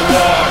 Start the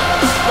war,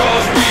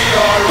 cause we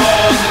are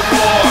on the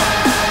floor.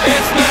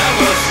 It's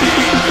never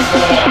seen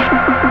before.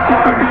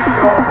 Army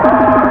of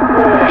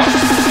hardcore.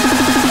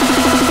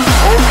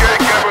 Okay,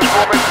 gamers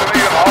from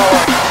Italy and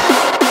Holland,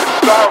 it's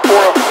time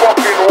for a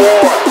fucking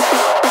war.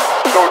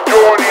 So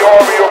join the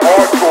army of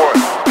hardcore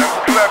and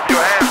clap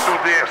your hands to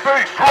this.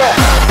 Face drum.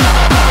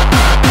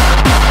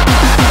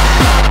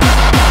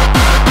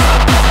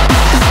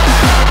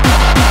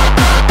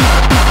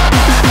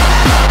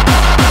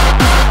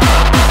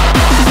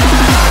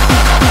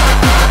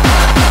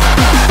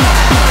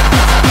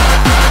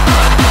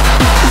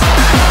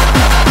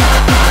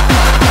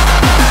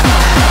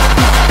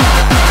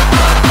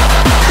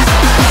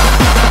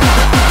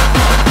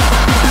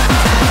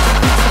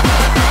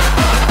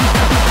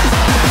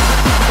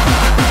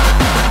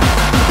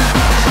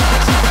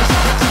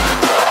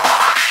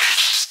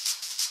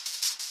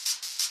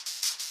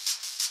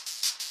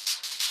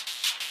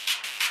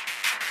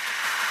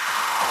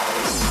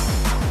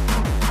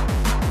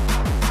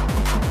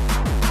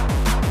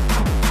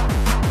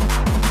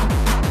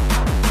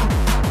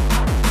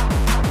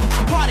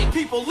 Party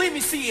people, let me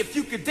see if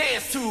you could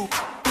dance to.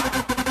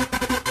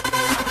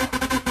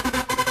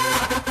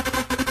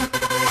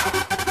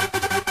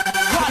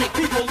 Party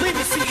people, let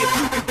me see if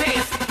you could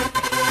dance.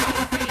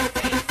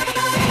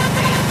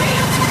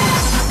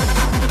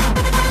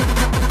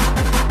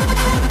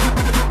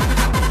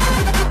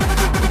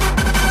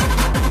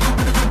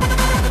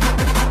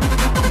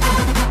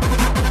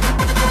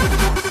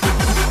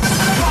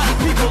 Party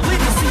people, let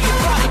me see it.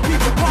 Party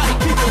people,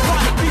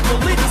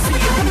 let me see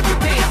if you could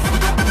dance.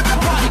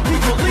 Party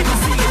people, let me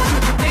see if you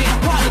could dance.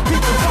 Party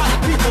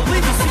people,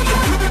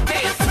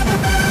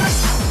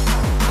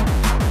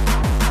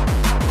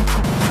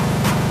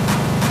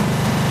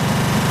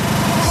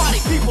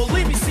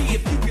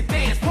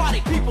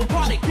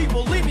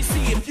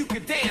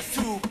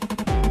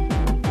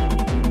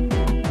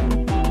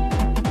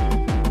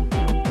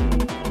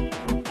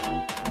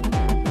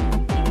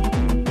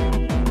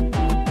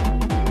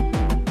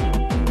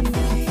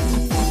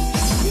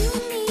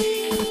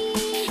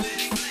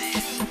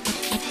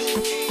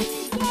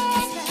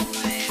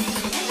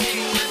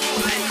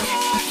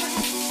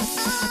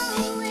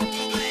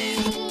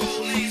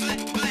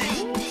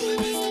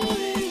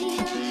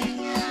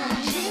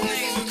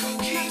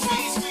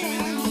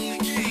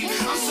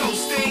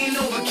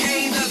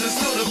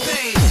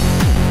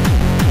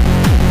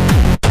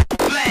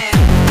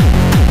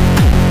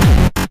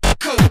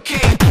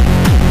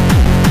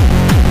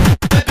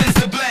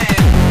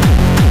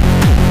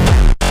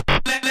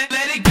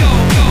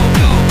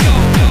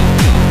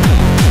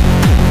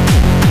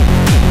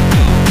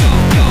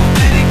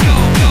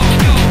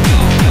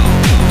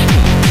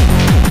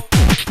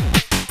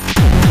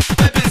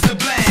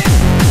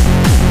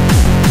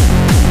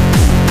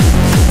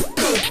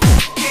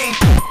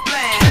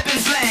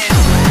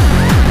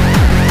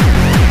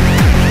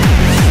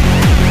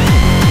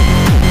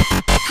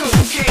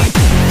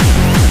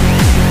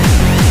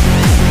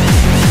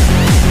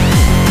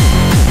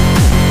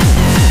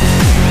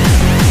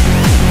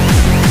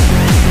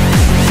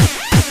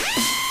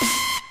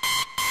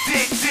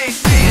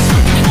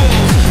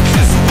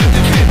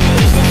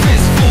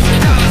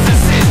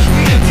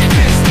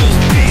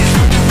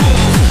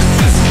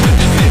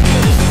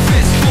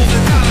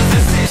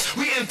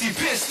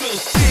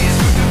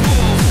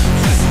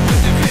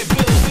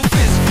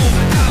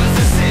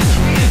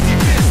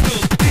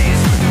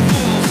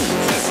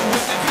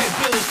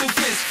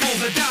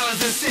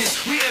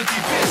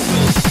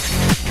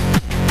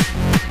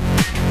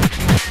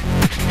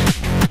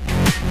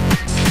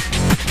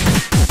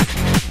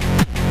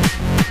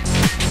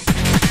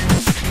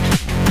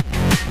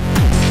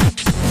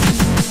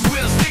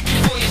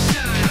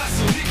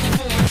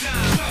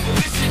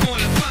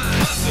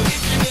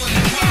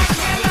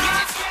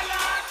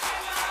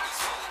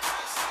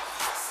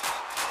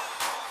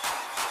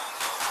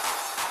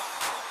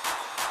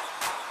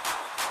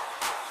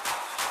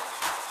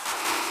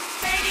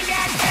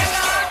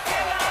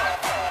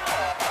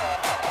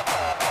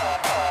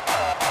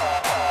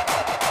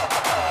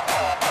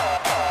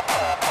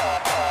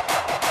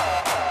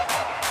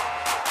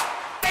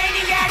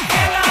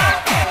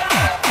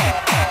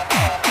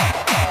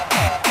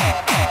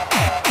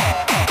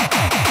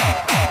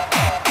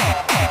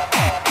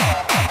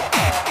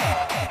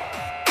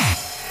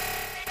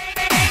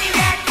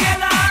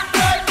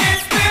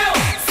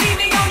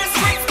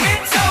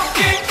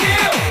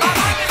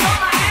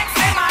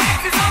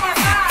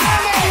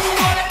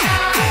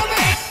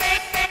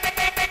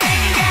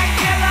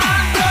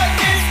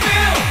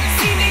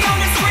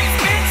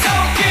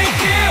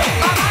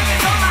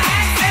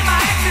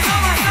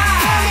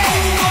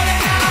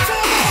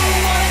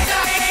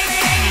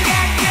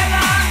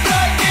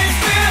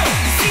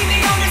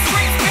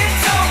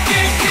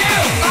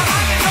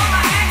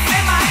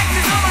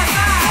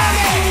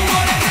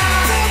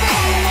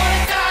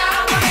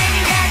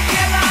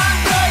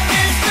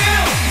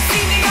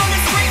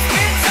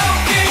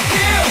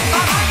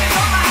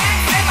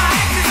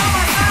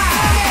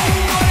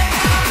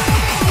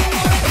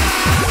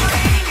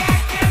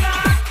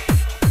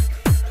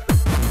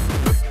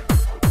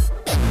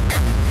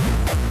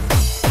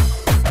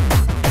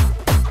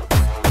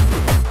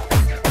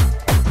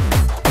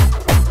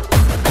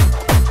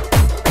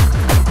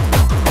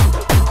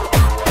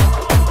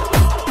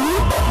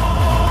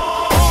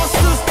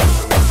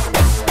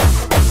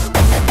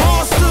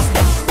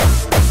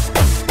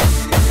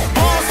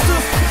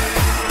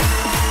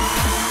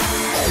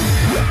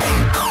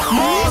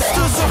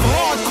 Masters of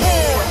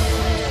hardcore.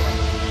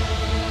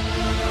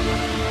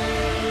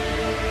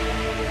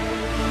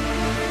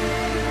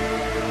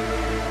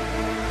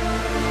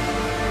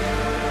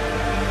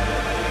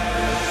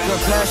 The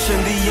passion,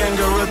 the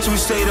anger, a true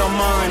state of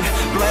mind.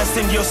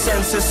 Blasting your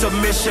senses,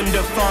 submission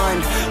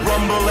defined.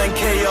 Rumble and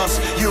chaos,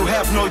 you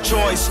have no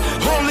choice.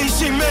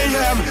 Unleashing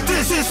mayhem,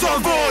 this is our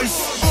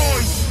voice.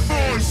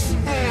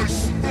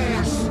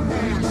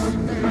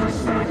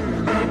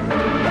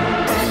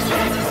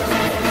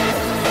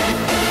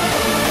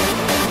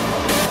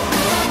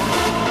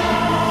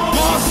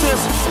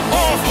 Masters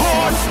of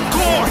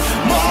hardcore.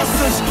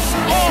 Masters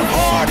of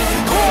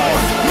hardcore.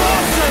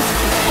 Masters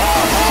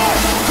of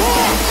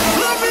hardcore.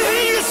 Let me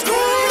hear you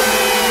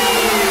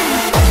scream.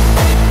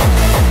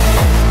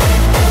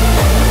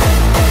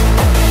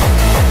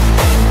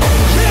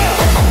 Yeah.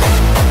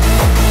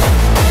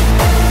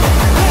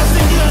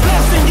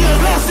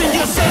 Blasting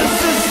your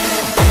senses.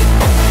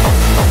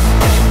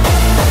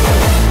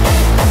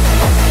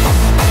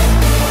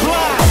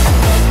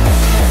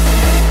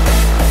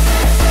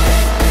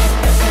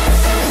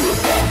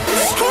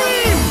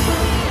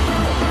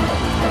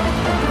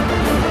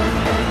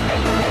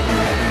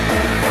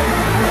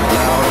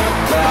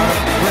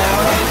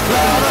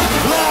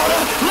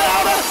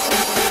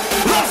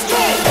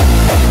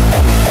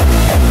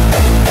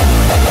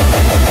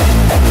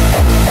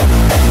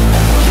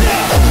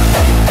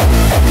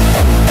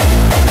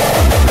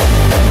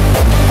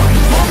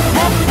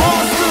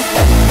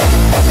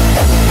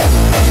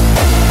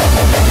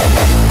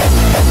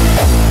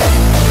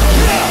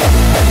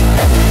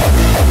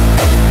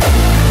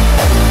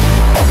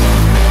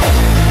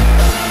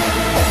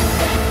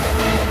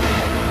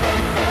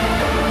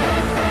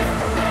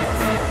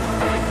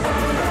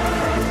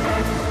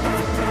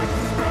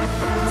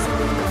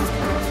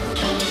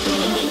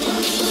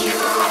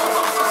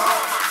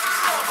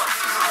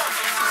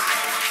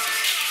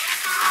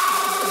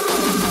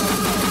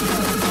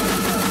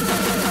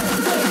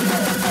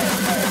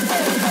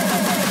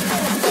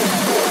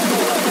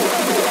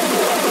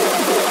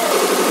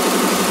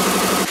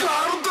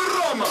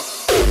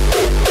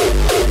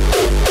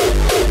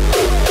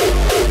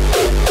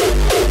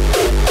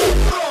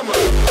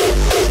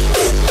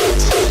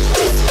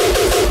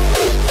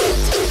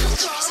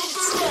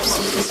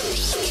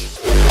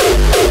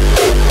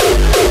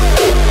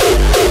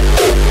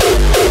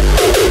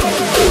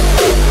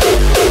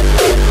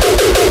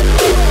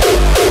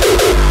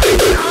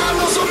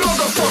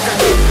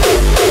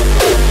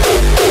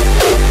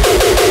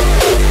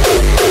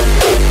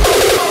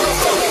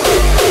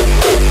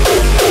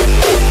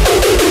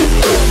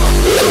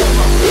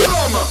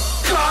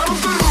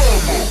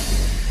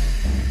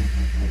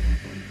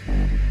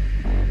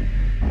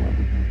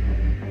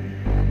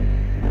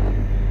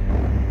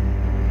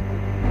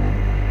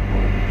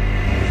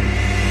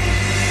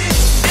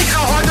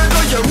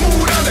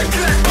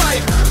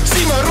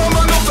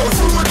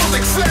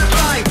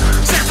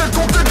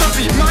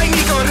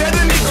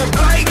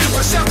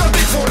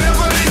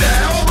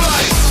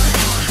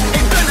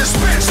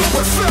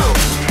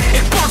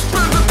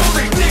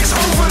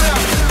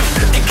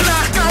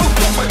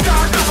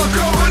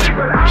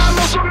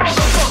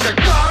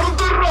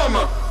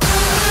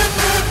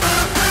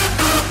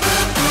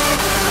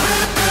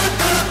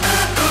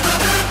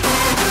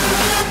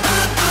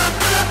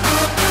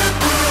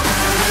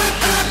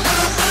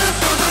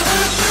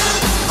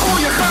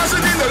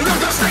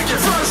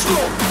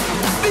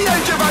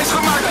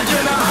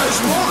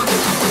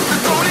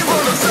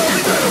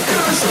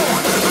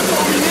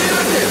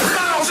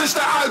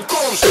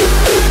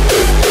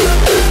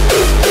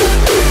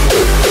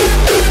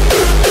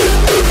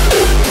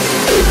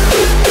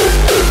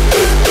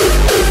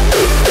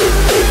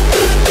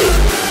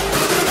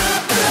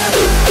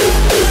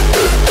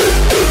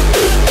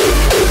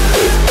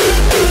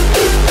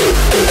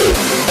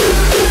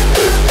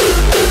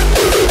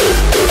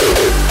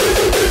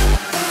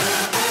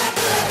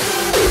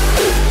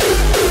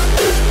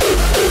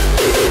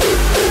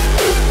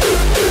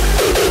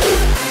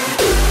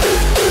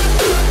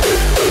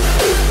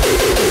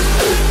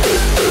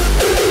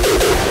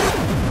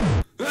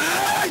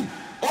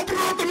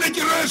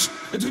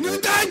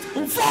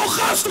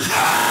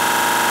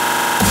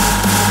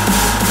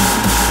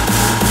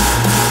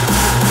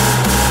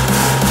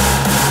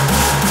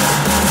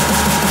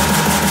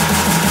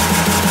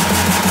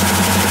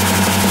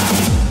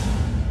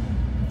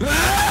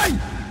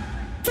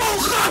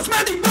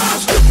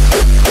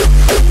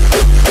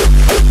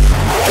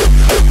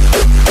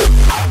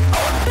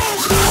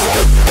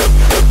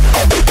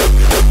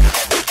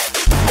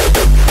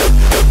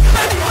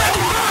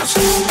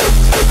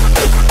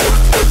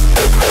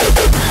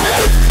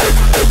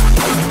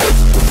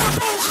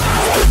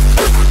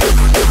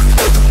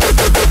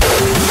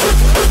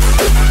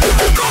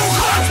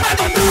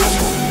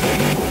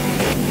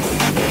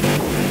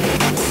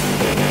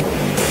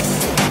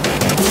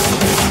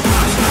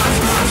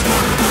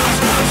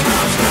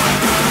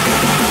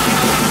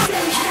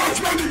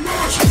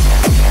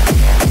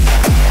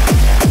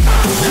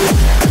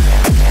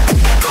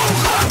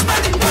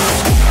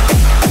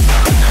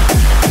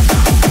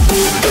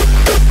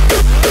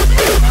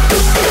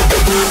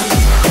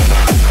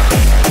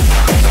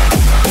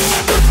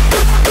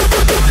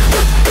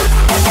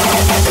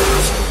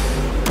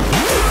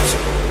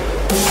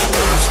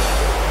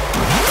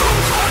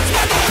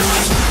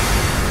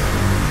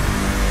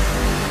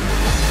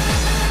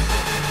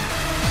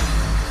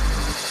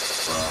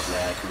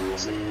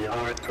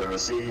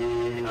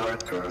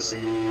 hardcore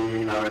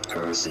scene,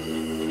 hardcore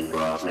scene,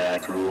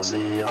 roughneck rules the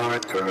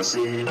hardcore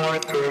scene,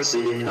 hardcore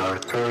scene,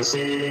 hardcore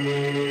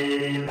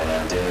scene.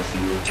 And if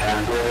you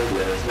can't live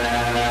with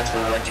that,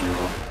 fuck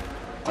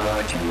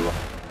you.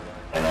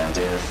 And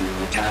if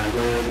you can't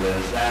live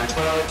with that,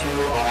 fuck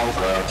you all,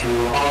 fuck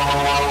you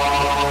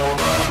all.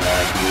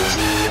 Roughneck rules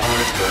the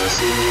hardcore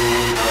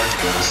scene,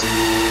 hardcore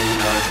scene,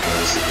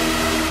 hardcore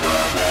scene.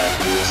 Roughneck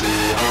rules the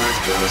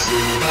hardcore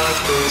scene,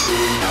 hardcore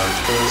scene,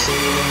 hardcore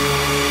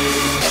scene.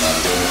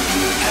 And if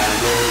you can't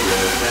live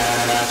with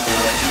that,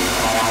 fuck you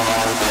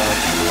all,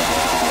 fuck you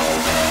all.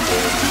 And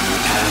if you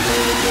can't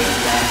live with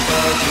that,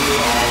 fuck you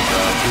all,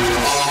 fuck you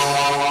all.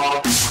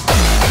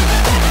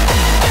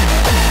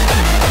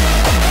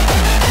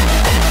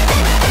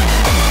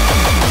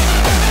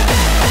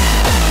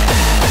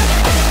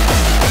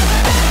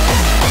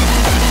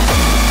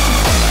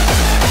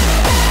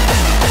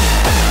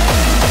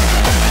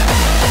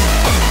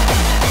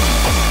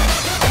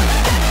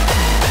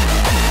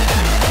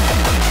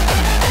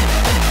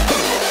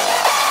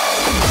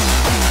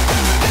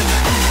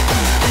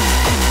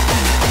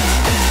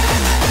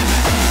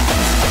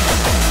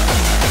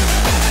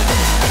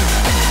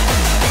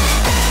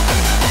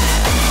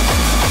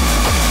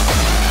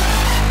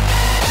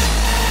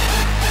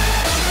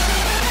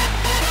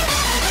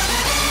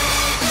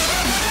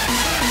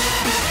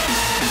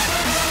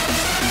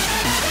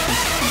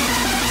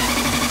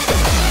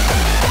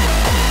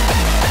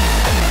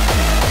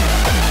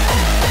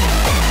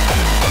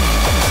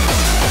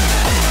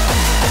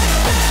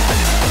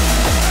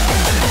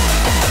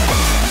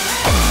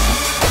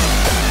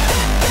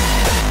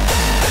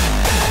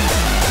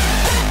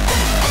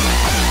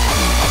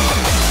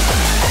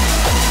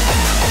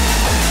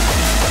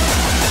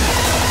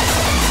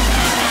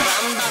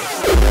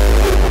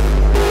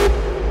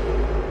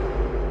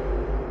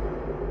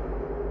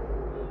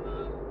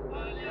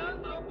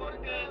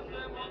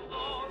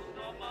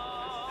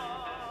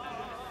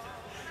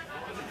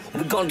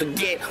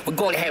 We're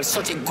going to have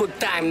such a good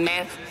time,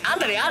 man.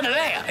 Andre,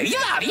 arriba.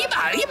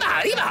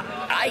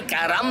 Ay,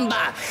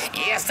 caramba.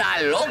 Está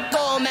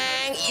loco,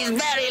 man. It's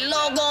very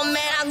loco, man.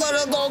 I'm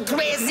gonna go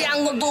crazy.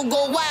 I'm going to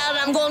go wild.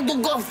 I'm going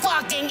to go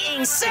fucking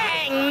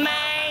insane,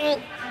 man.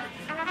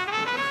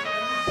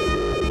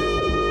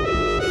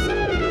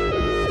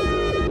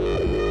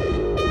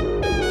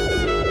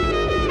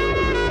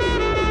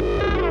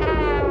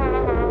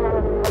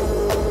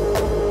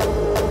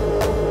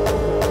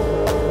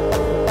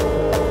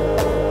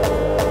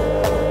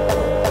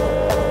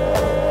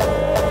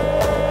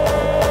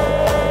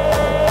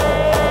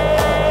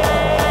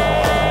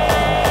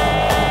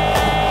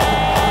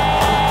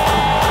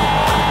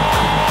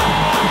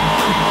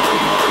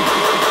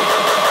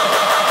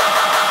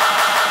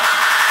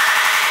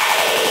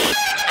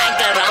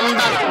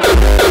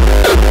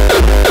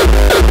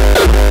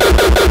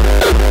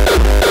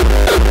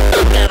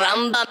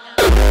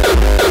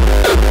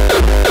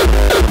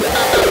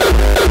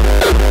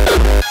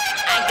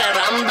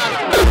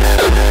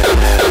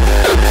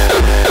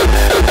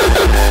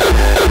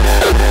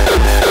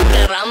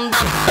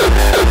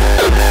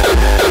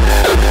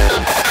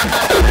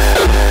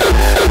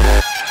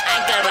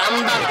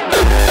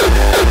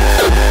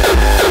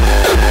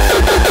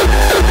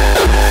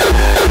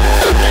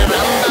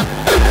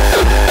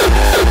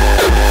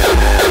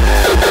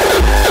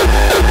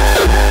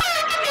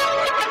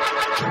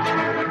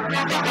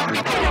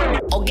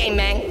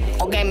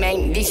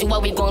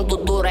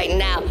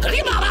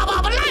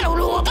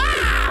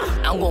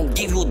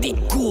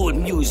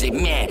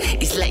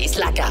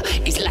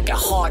 It's like a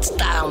hard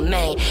style,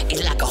 man.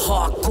 It's like a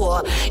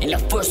hardcore. And the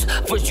first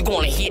you're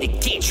gonna hear the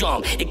kick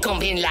drum. It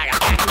come in like a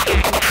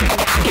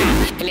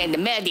and then the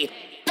melody.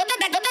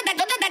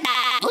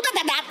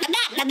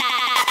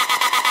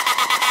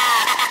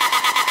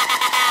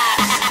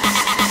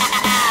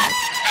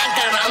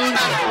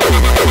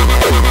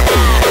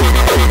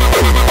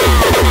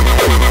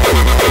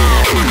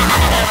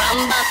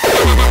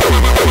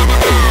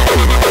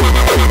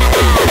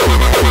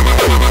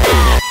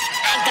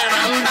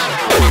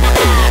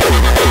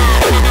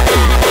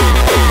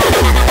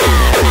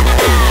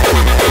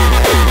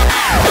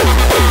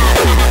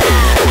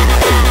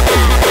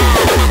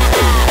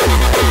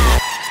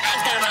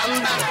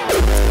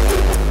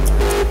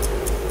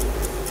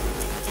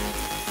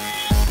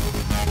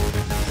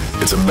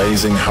 It's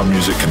amazing how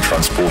music can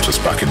transport us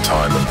back in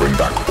time and bring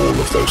back all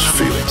of those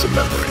feelings and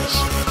memories.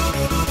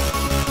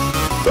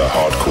 The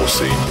hardcore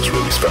scene was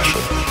really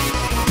special.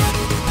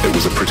 It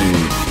was a pretty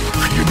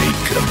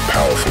unique and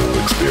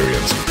powerful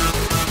experience.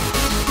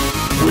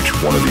 Which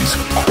one of these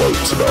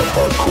quotes about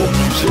hardcore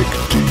music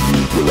do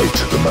you relate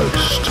to the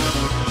most?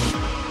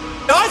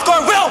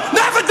 Hardcore will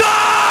never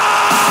die!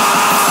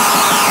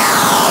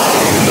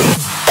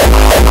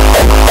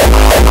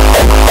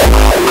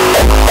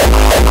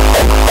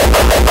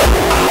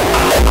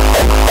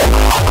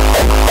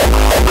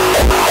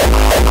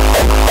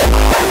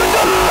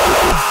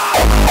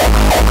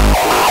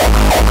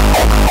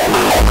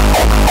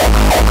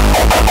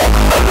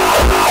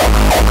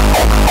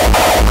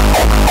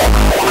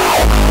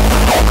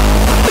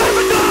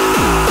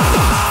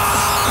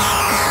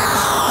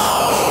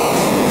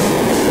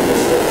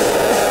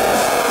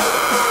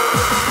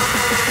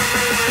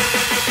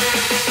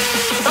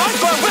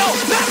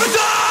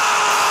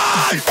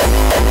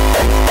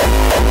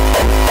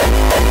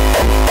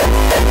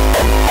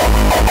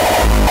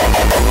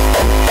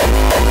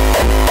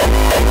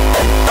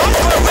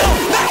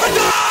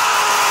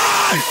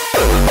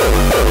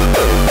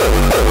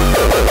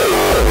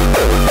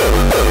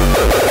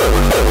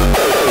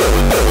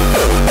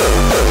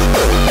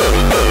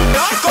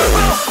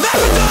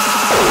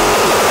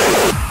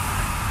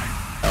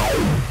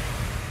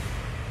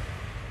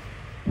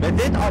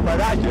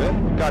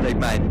 kan ik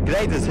mijn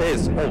greatest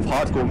hits of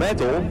hardcore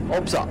metal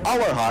op zijn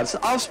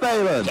allerhardst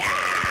afspelen. Ja,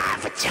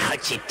 wat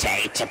houdt je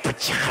tijd? Wat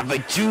gaan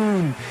we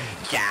doen?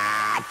 Ja,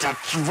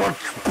 dat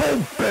wordt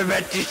pompen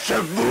met die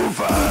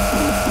subwoofer.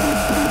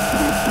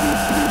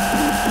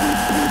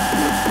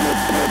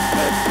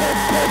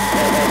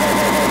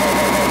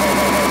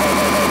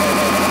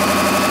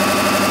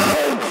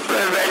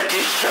 Pompen met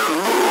die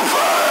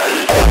subwoofer.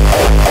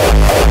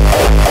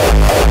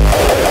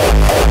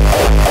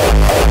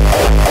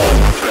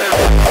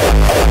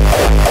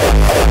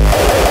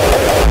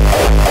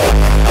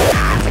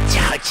 Wat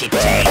houdt je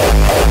tijd?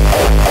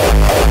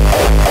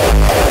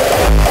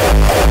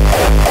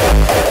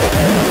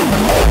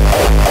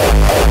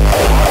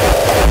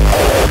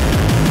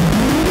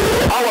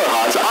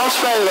 Allerhardst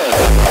afspelen.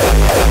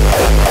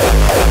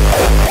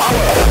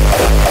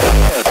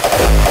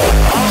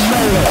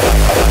 Afspelen.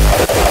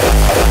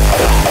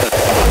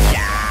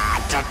 Ja,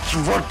 dat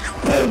wordt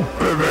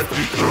pompen met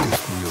die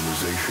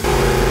Realization.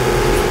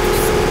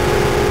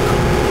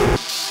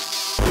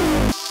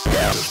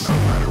 Does not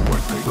matter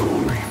what they call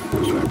me,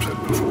 as I've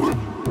said before.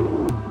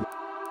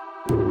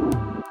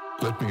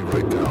 Let me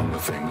write down the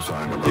things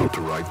I'm about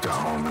to write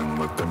down, and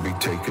let them be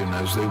taken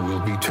as they will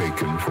be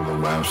taken for the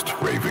last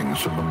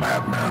ravings of a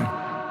madman.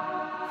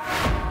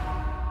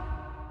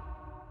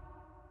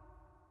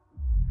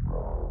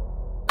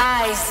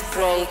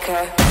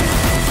 Icebreaker.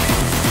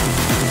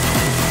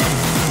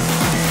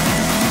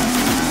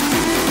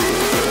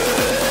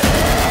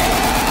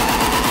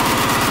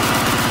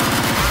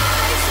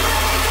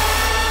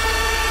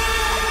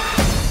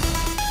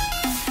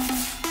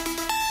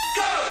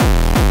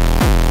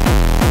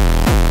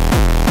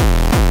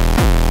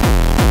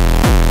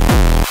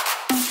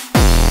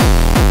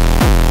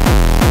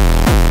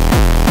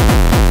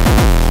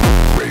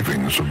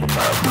 Ravings of a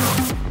madman.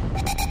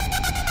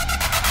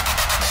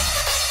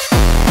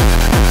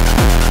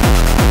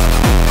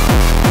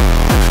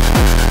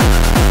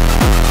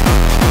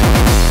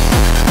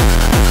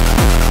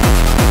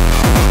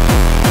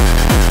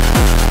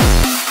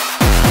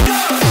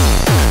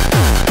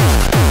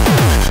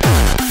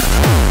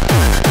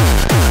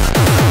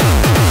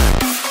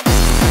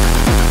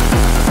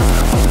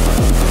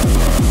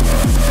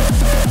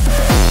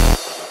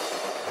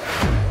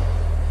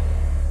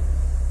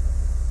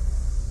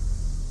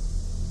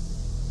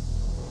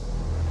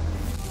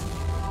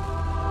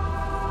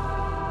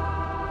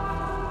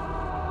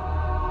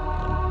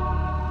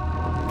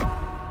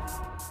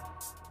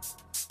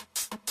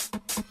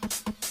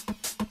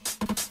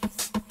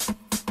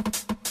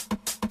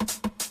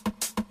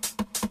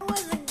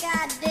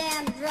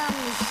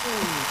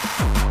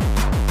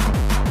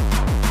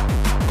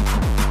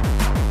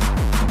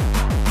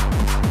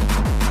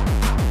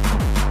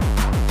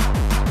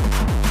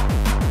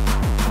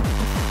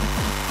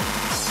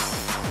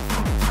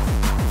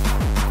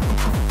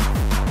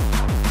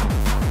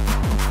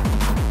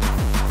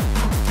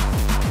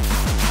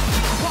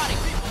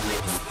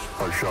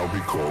 I shall be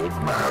called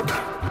mad.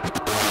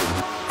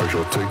 I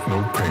shall take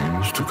no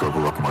pains to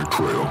cover up my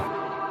trail,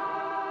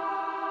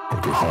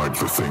 or to hide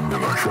the thing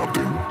that I shall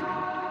do.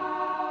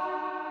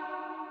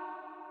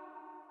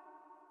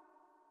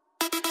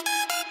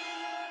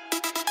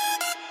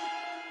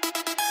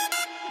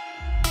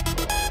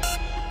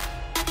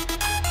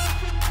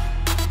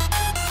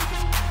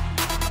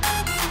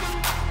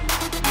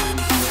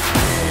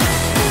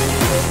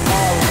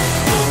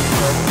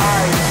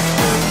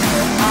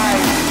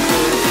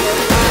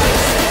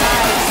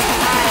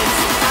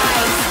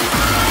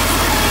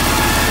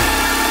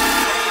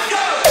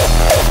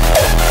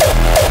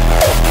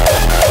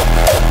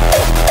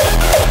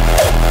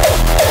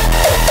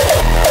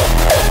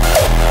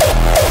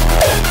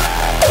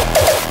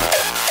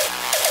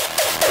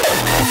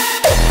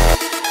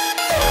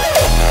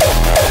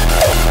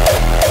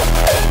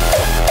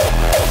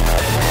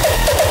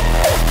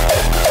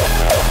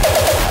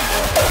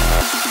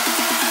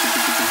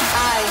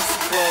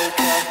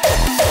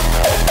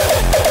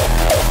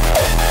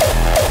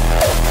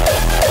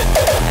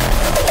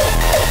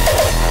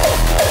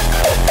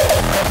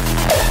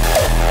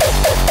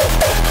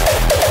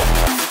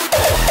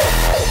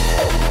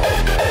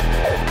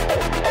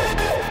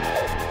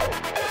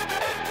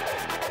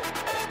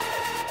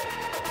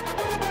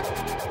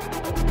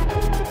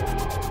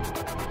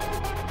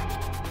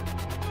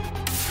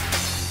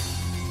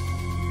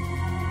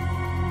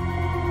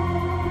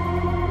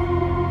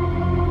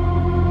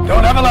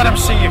 Don't ever let them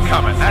see you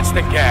coming. That's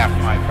the gaff,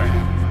 my friend.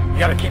 You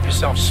gotta keep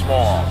yourself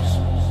small,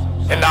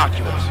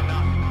 innocuous.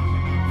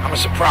 I'm a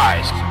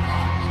surprise.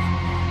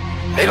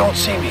 They don't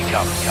see me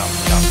coming.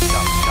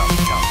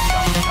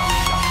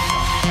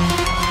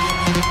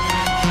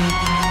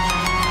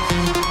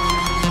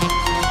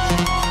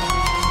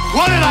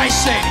 What did I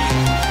say to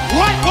you?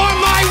 What were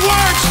my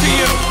words to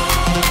you?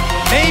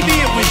 Maybe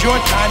it was your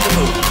time to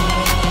lose.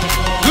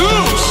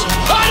 Lose?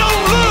 I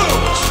don't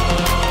lose!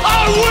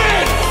 I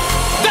win!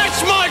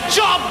 That's my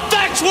job!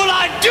 That's what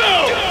I do!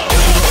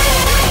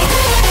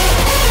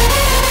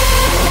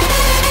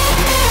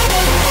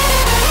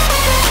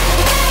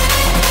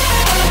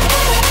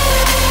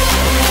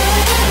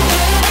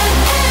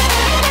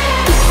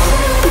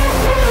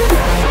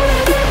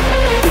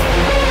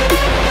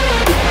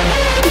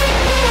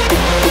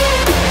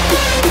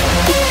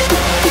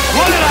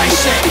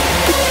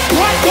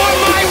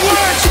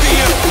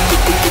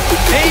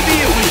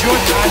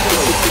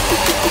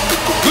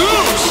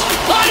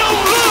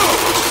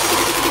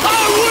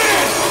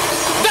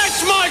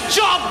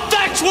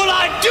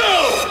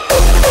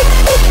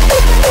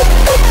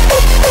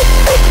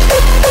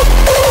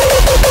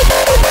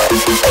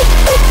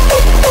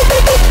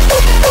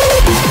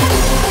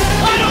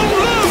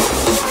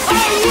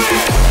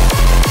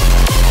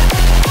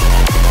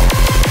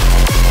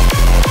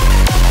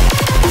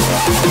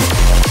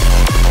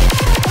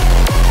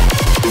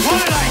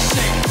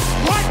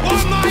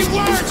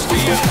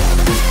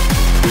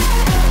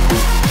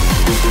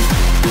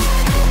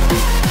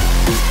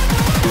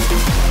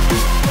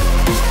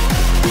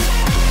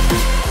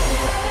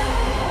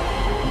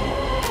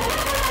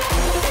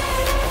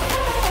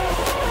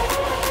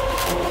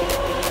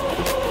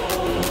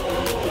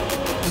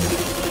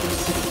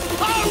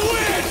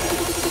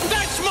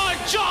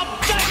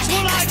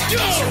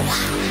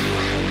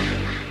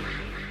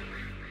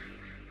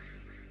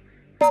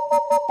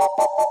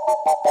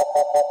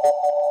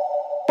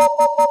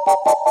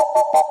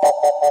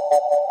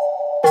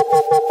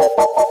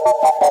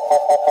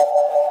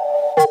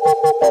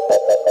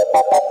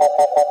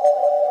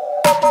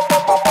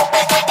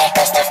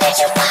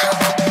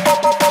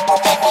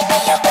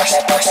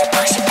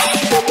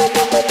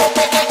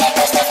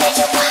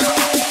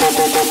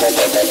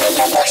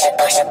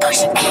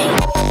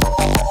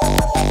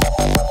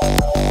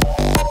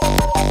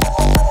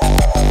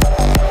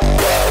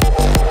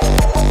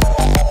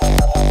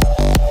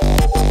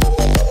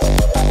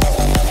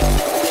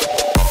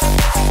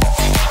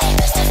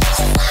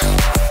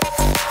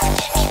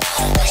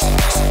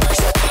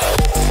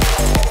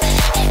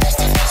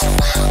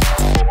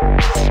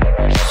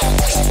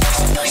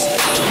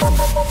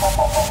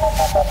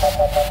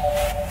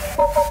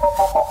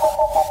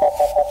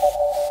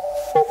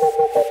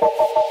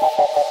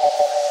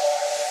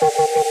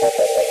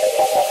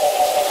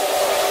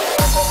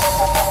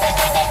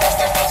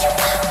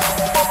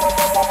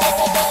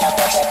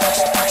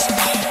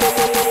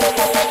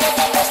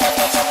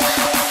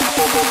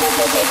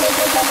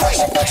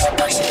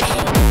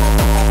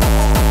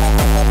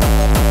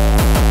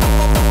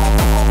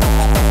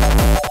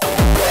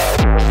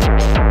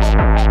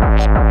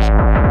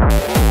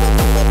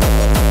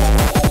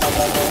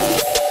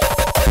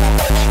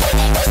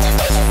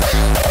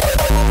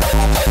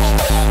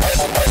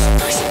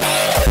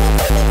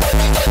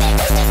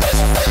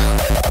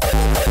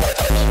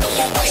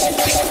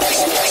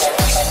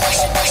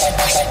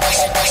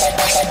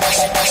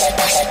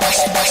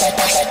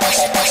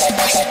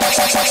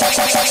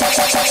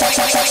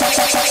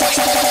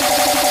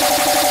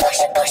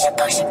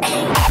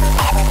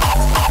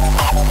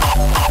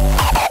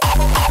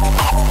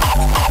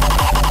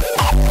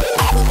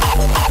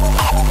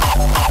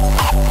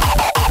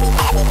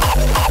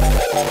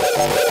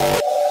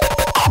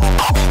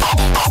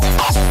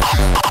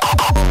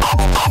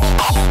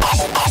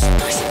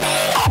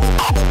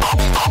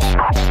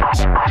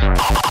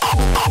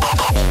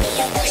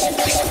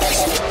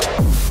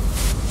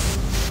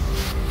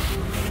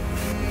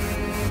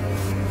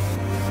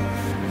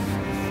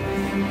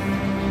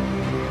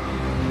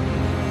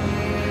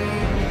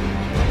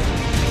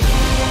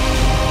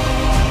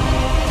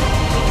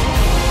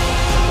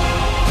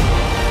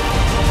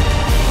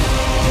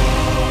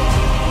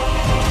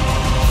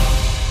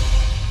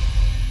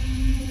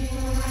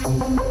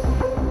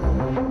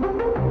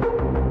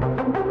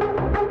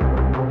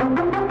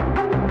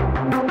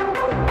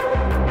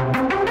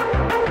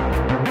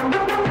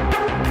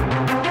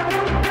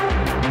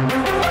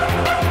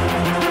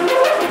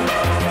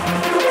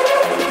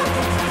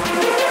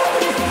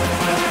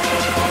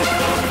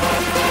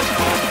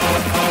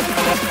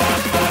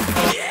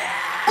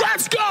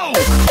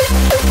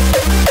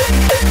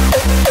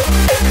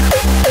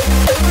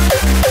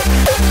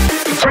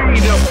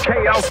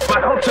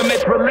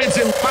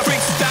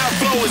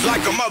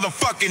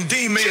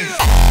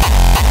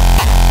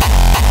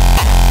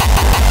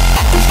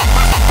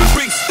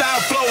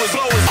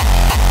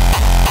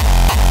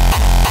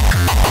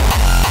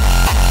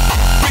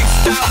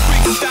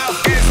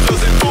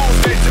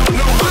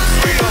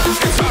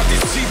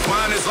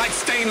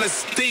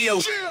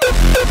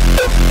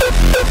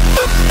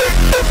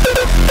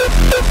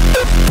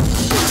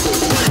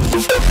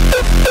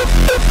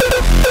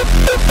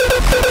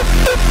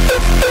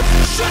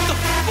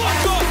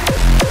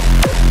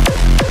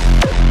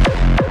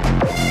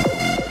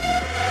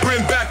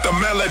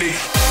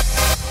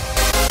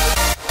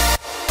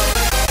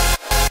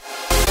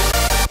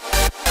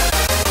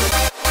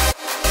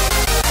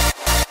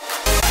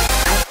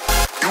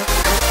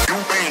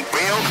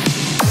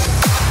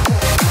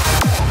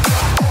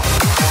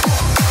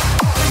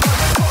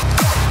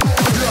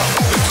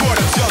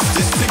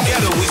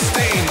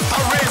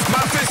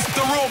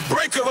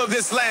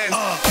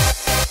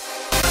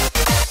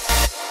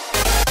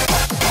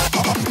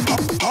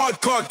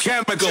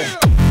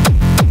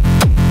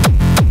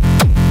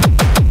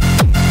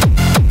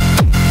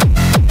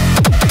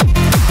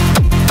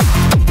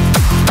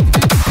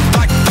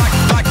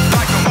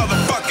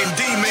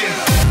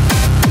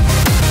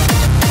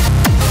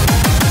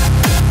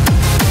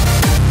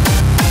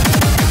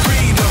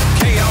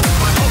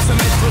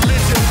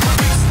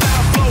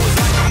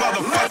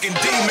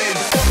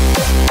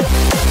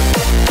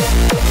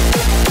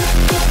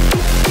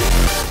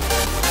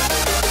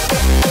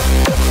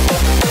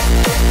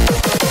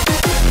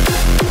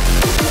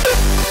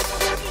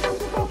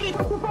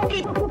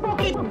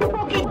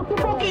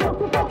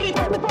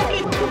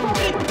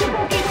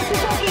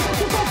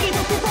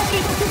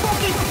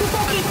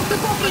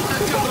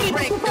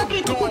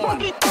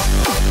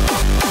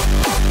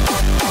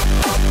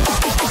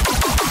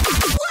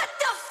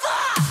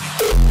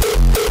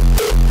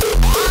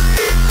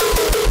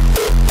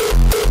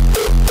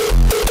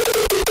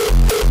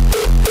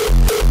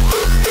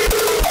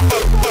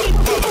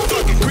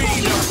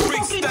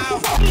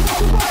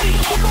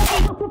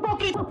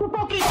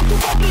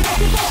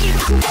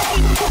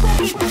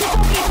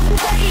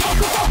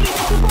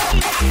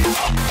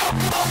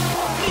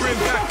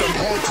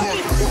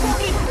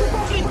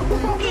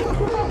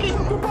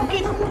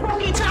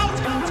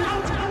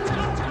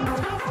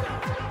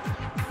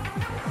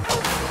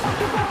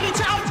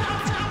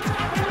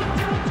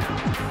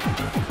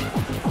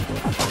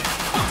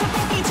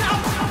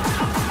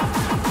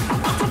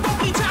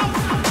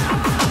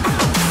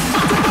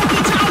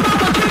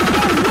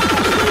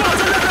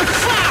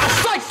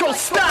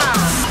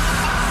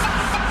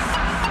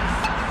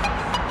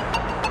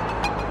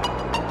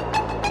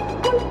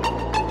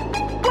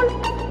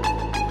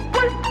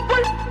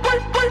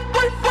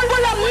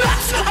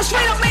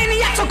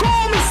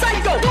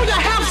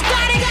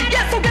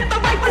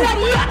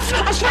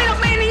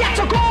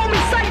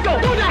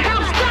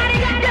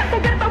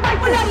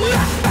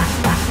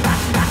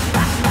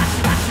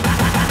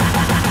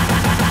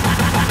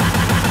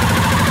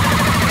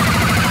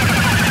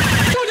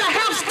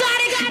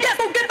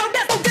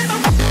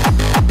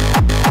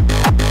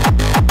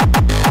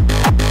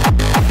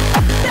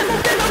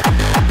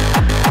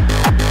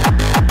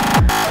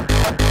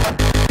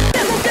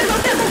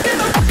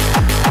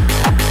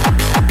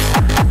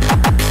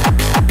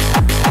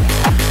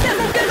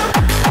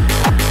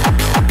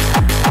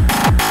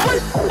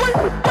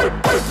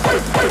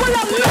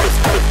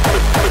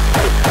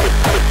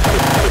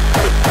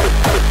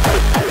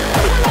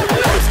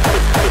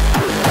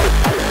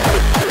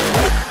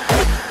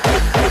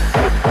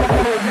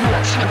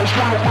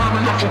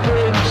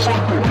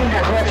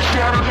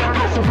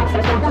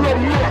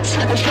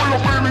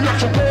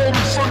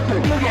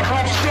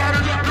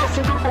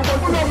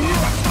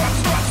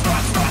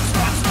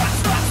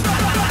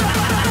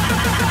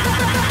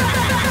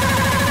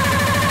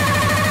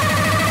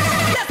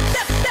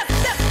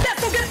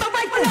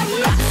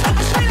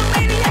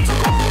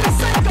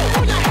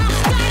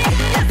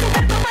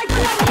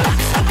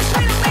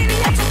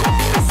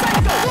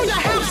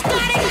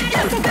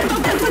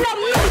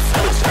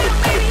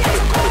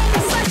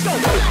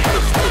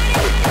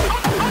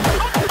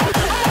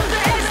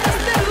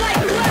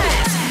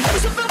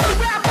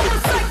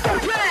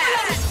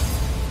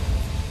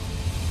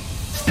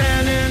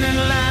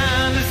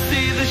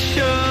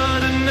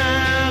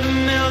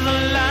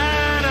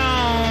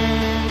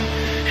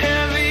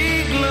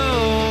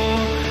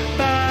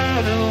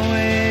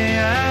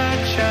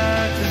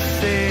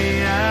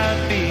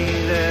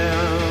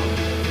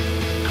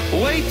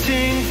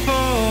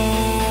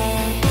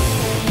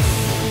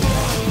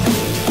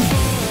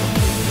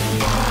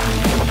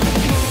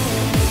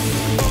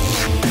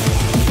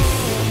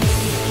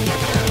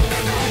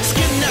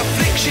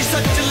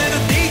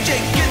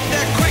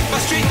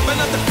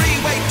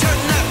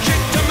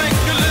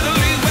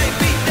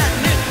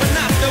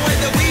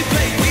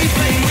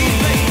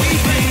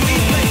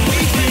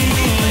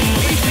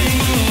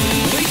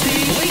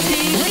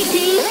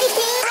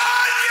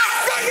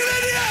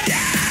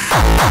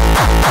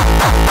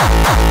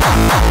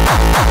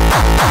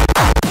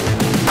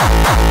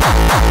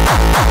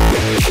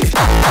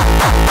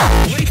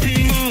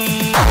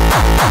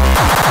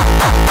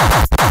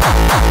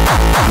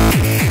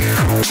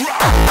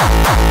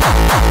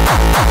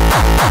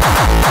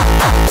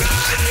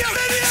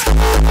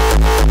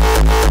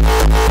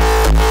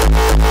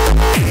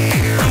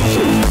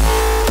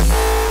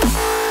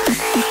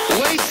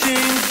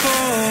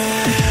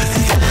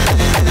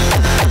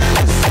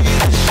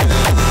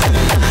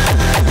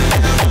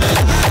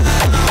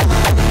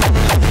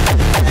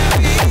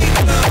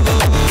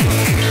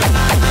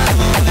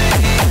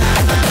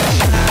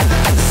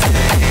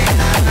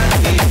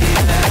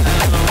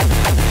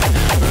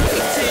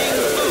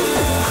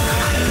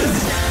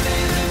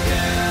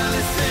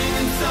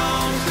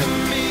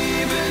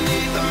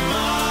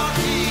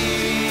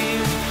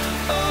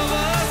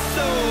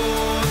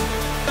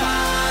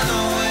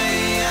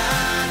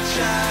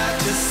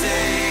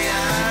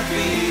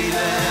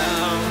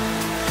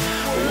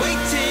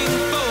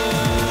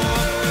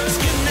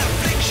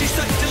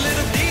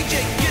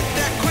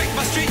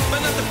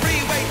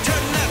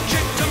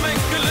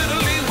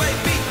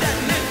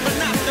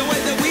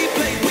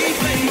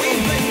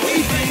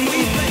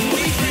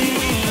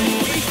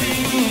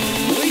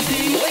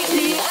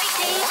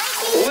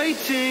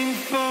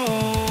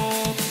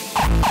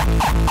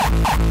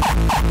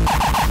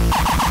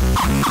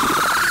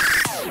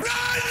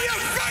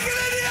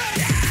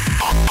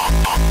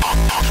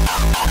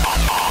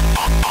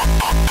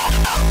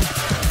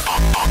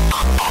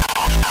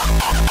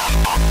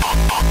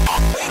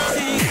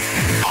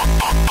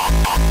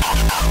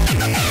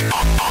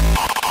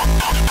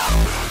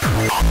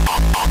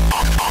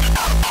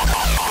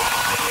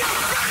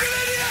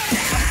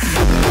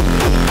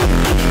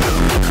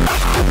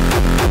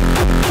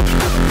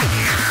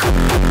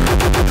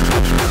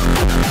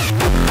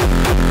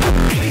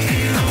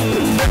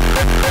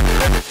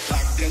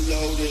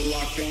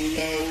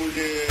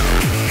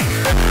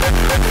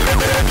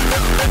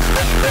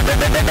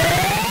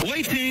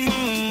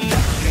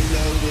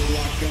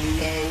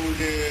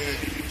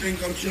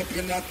 I'm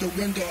jumping out the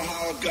window,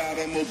 how I got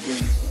him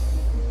open.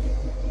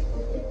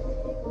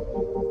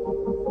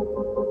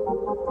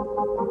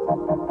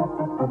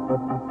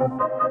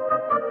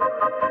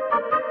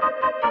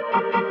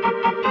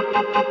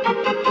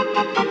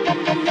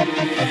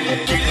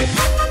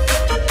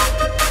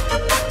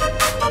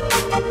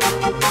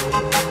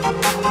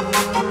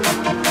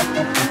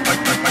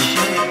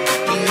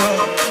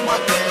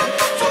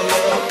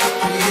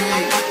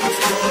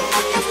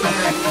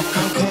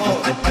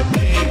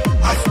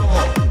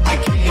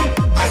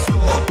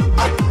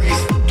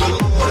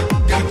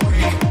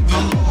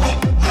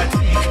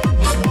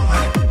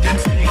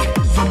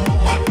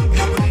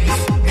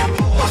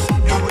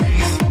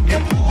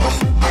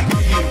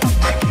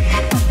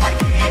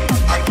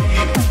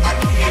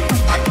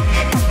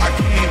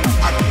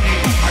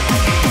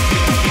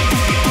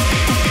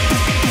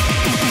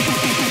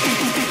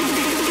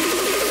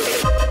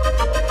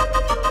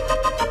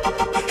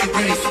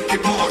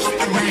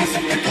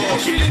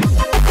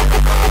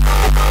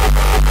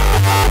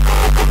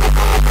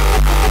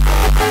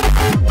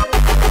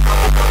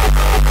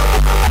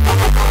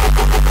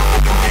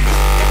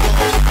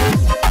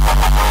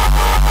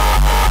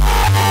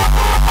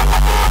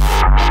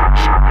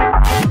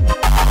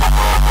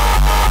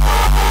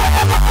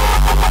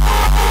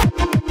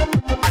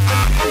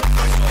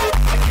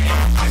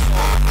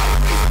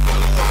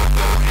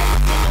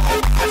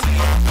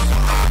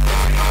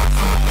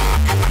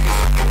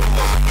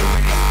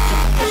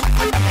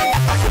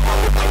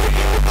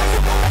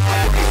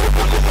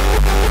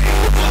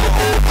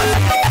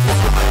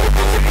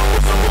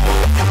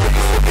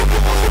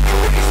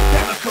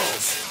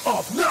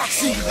 Of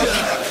Nazi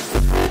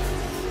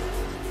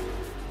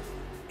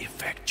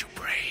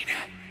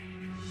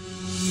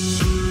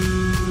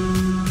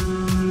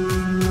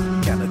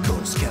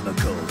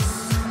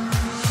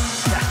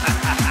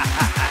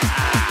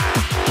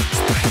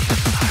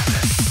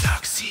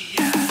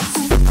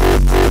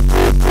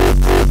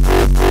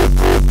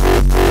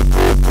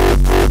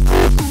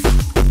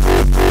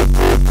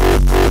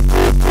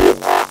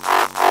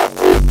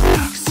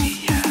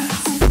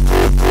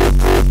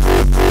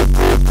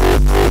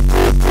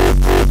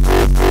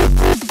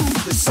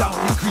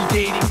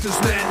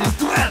loudest man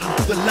into Adam,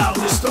 the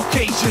loudest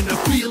occasion, a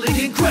feeling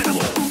incredible.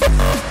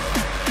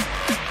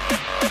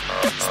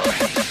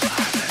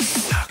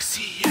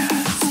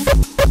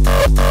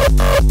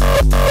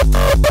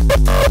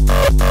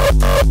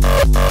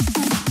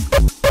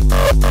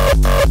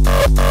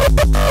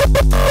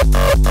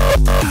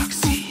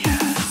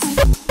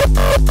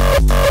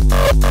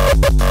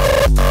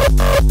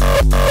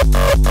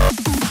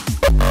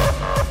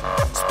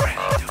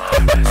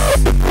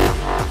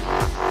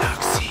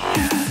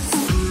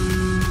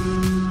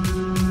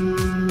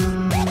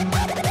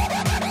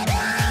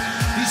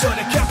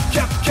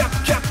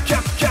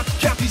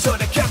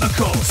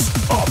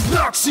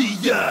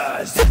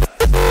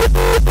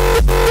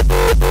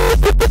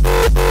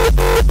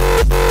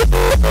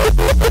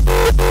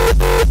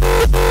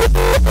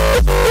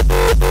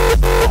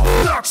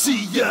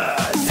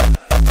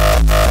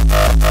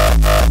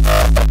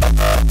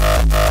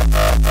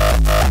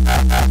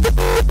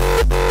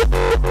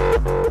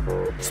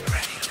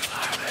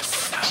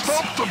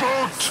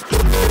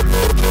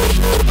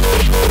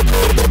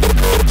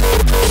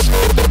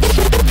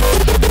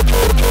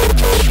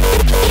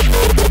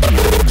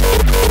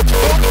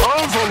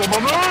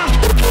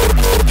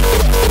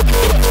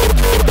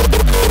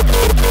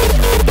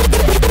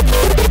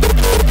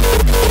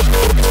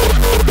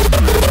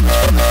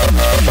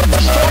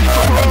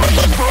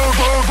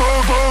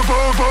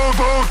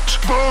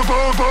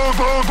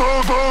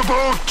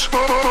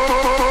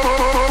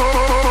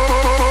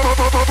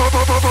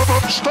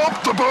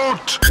 Stop the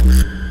boat!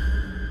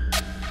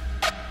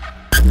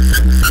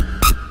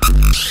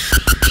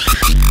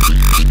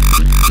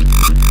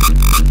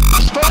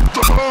 Stop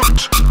the boat!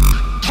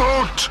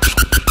 Boat!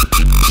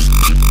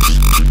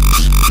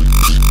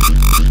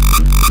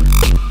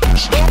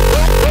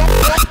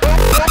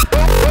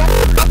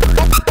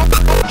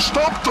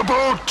 Stop the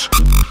boat!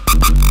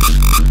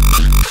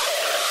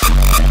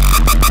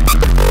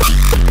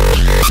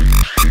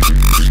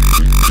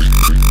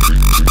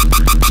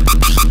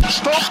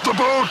 Stop the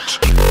boat!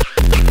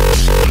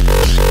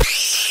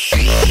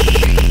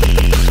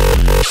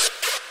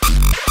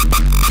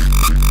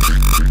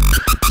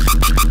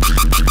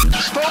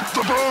 Stop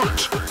the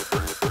boat!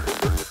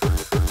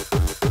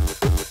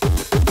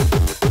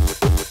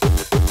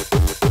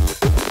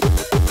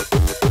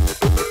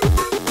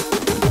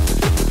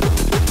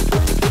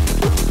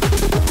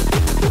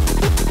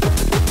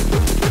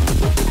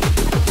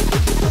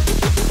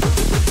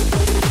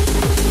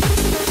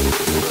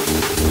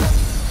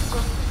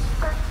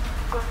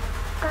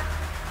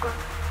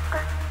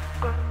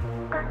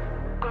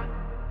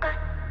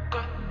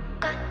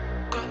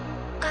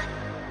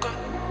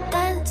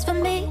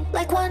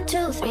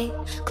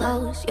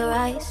 Close your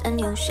eyes and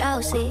you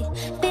shall see.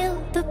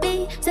 Feel the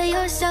beat, set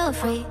yourself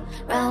free.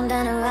 Round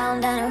and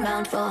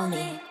around for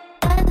me.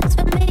 Dance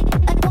for me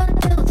like 1,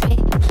 2, 3.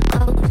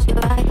 Close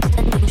your eyes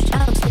and you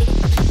shall see.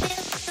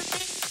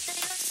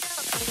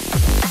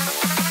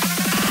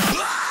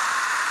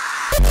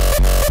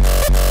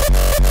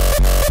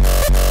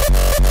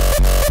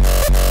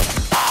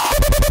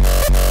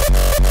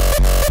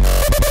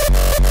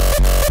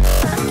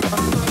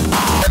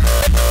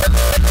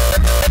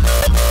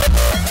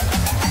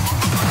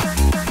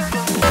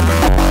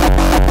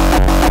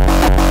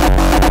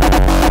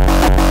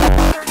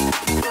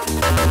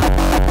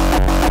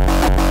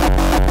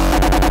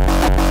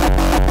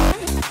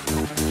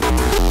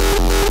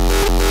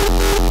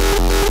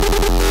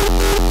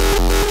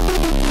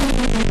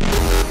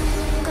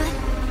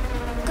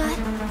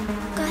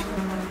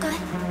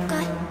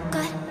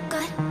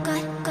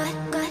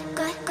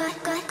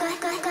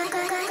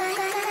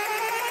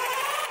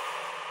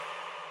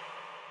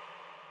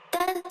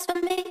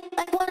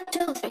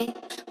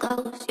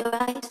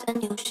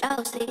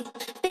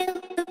 Feel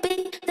the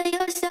beat, set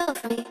yourself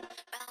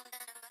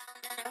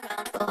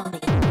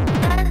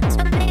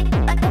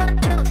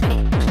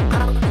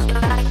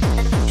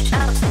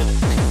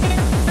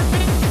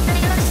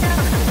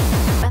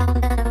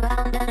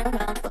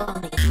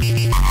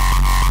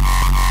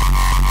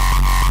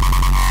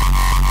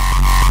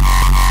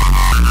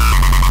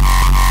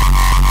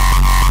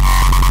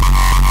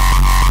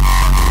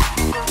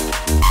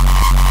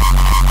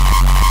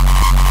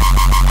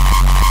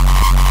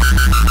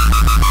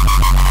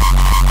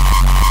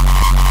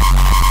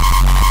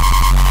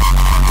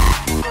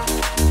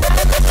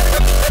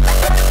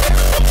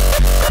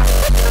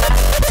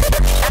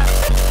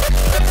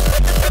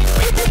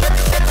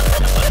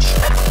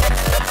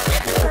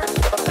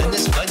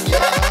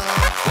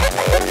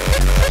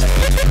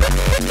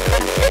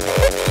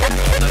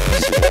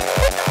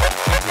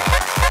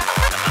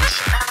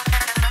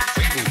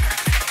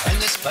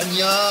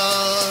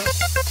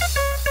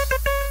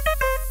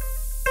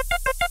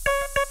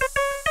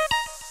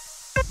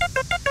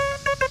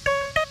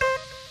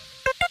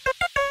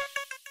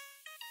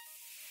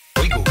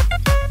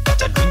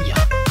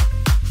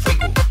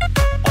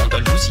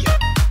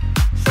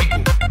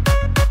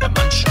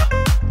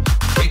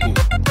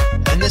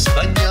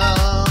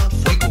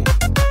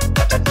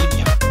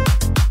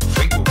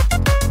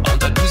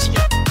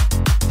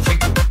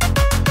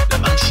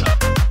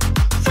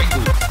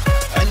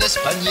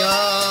lasagna.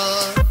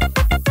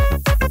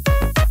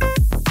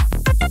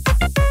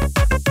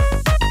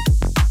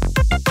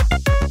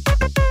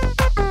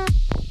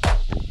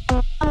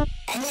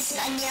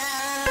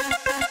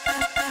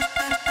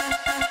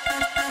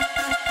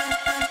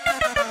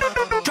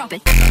 Drop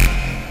it.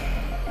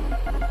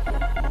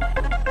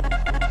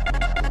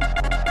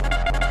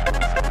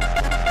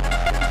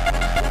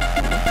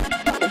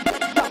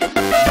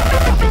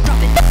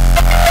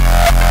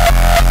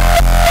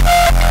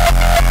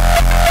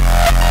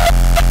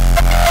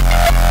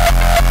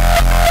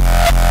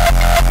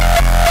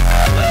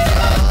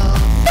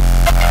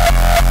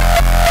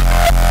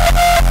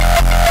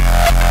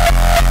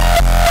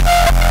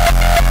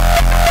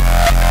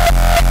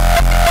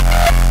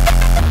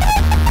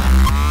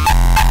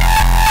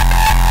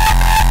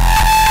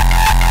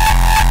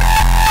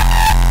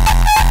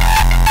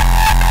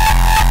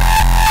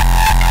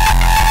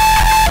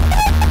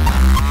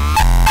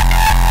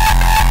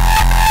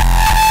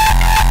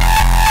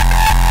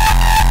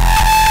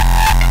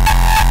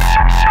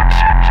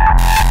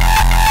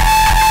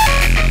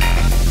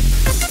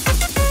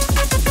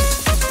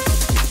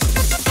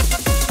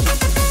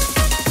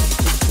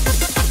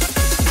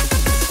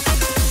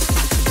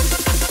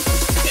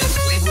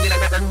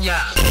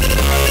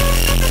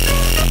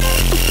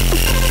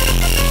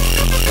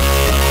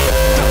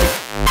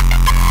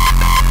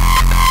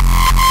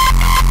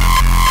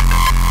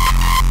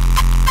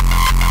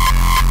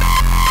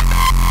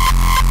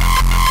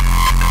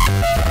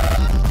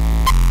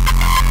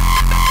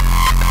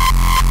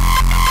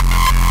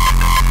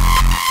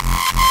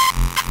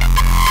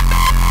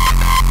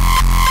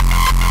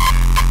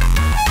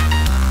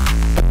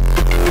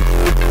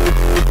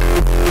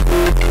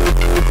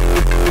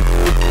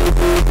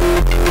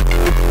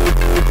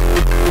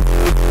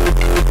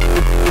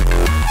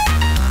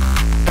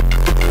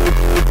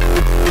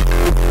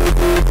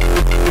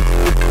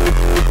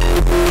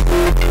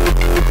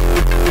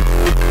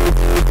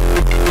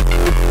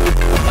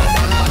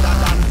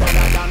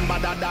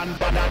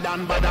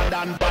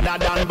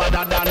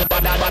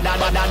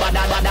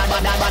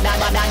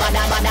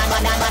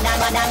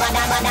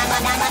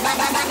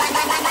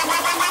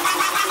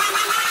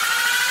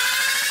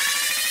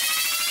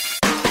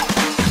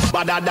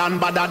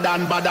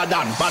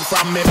 Badadan, bad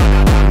from me.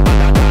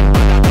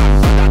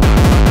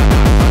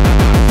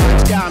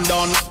 Scam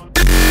done.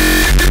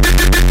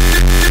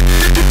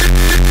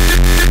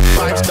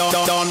 Vibes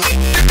done.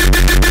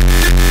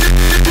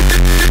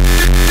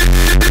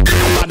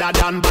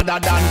 Badadan.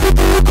 Badadan.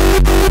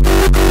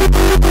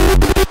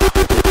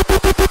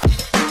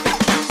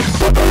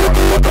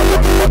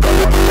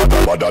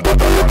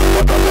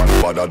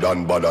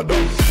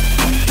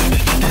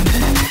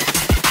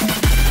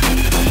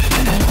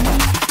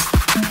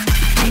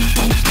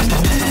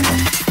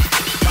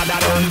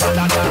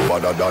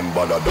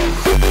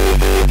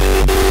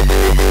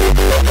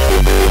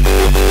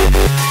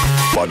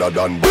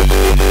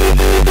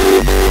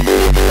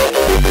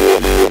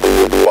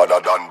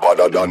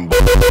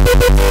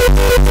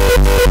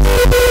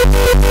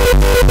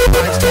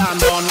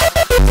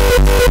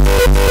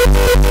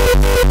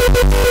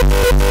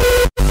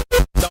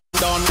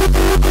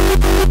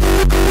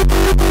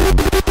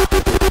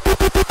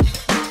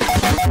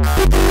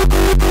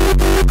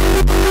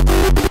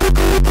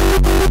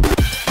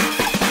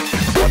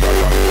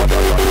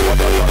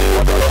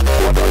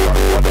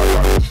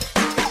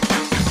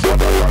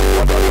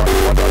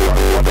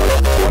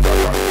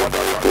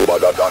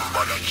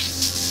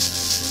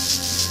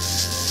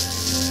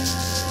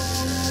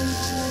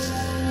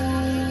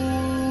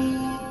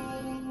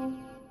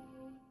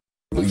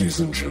 Ladies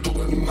and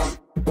gentlemen,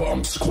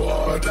 Bomb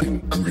Squad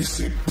and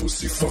greasy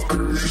pussy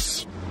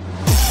fuckers.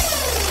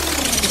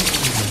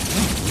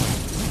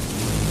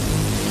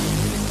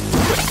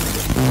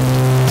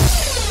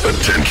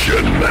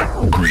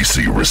 Attention,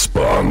 greasy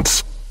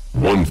response,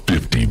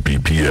 150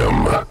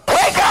 BPM.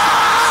 Wake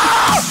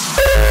up!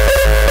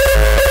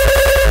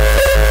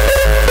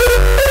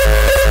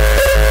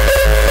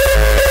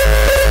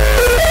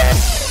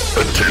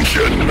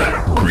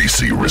 Attention,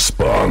 greasy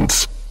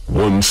response,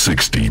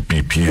 160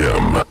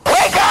 BPM.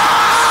 Wake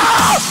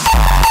up!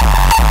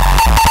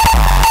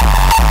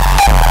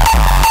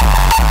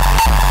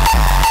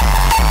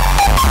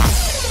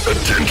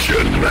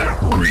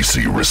 Attention,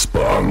 greasy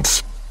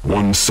response,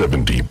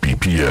 170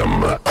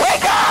 BPM.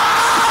 Wake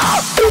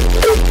up!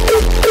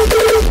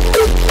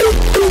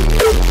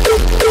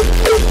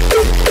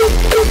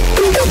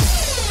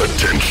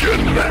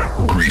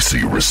 Attention,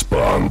 greasy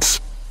response,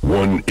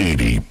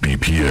 180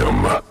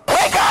 BPM.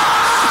 Wake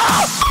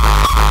up!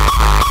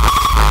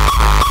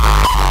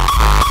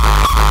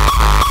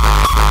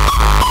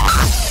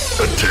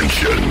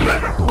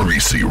 Attention,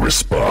 greasy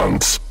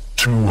response,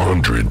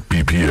 200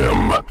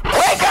 BPM.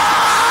 Wake up!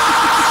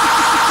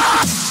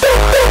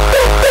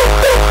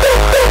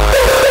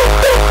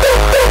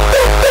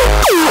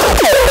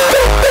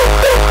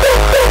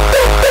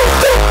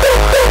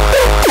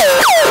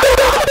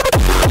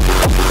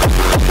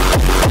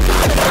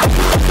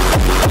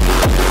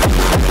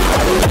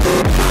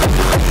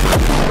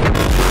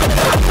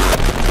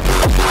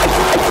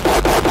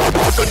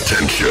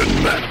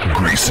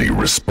 frequency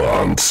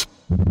response.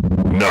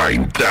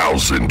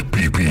 9,000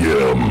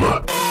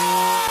 BPM.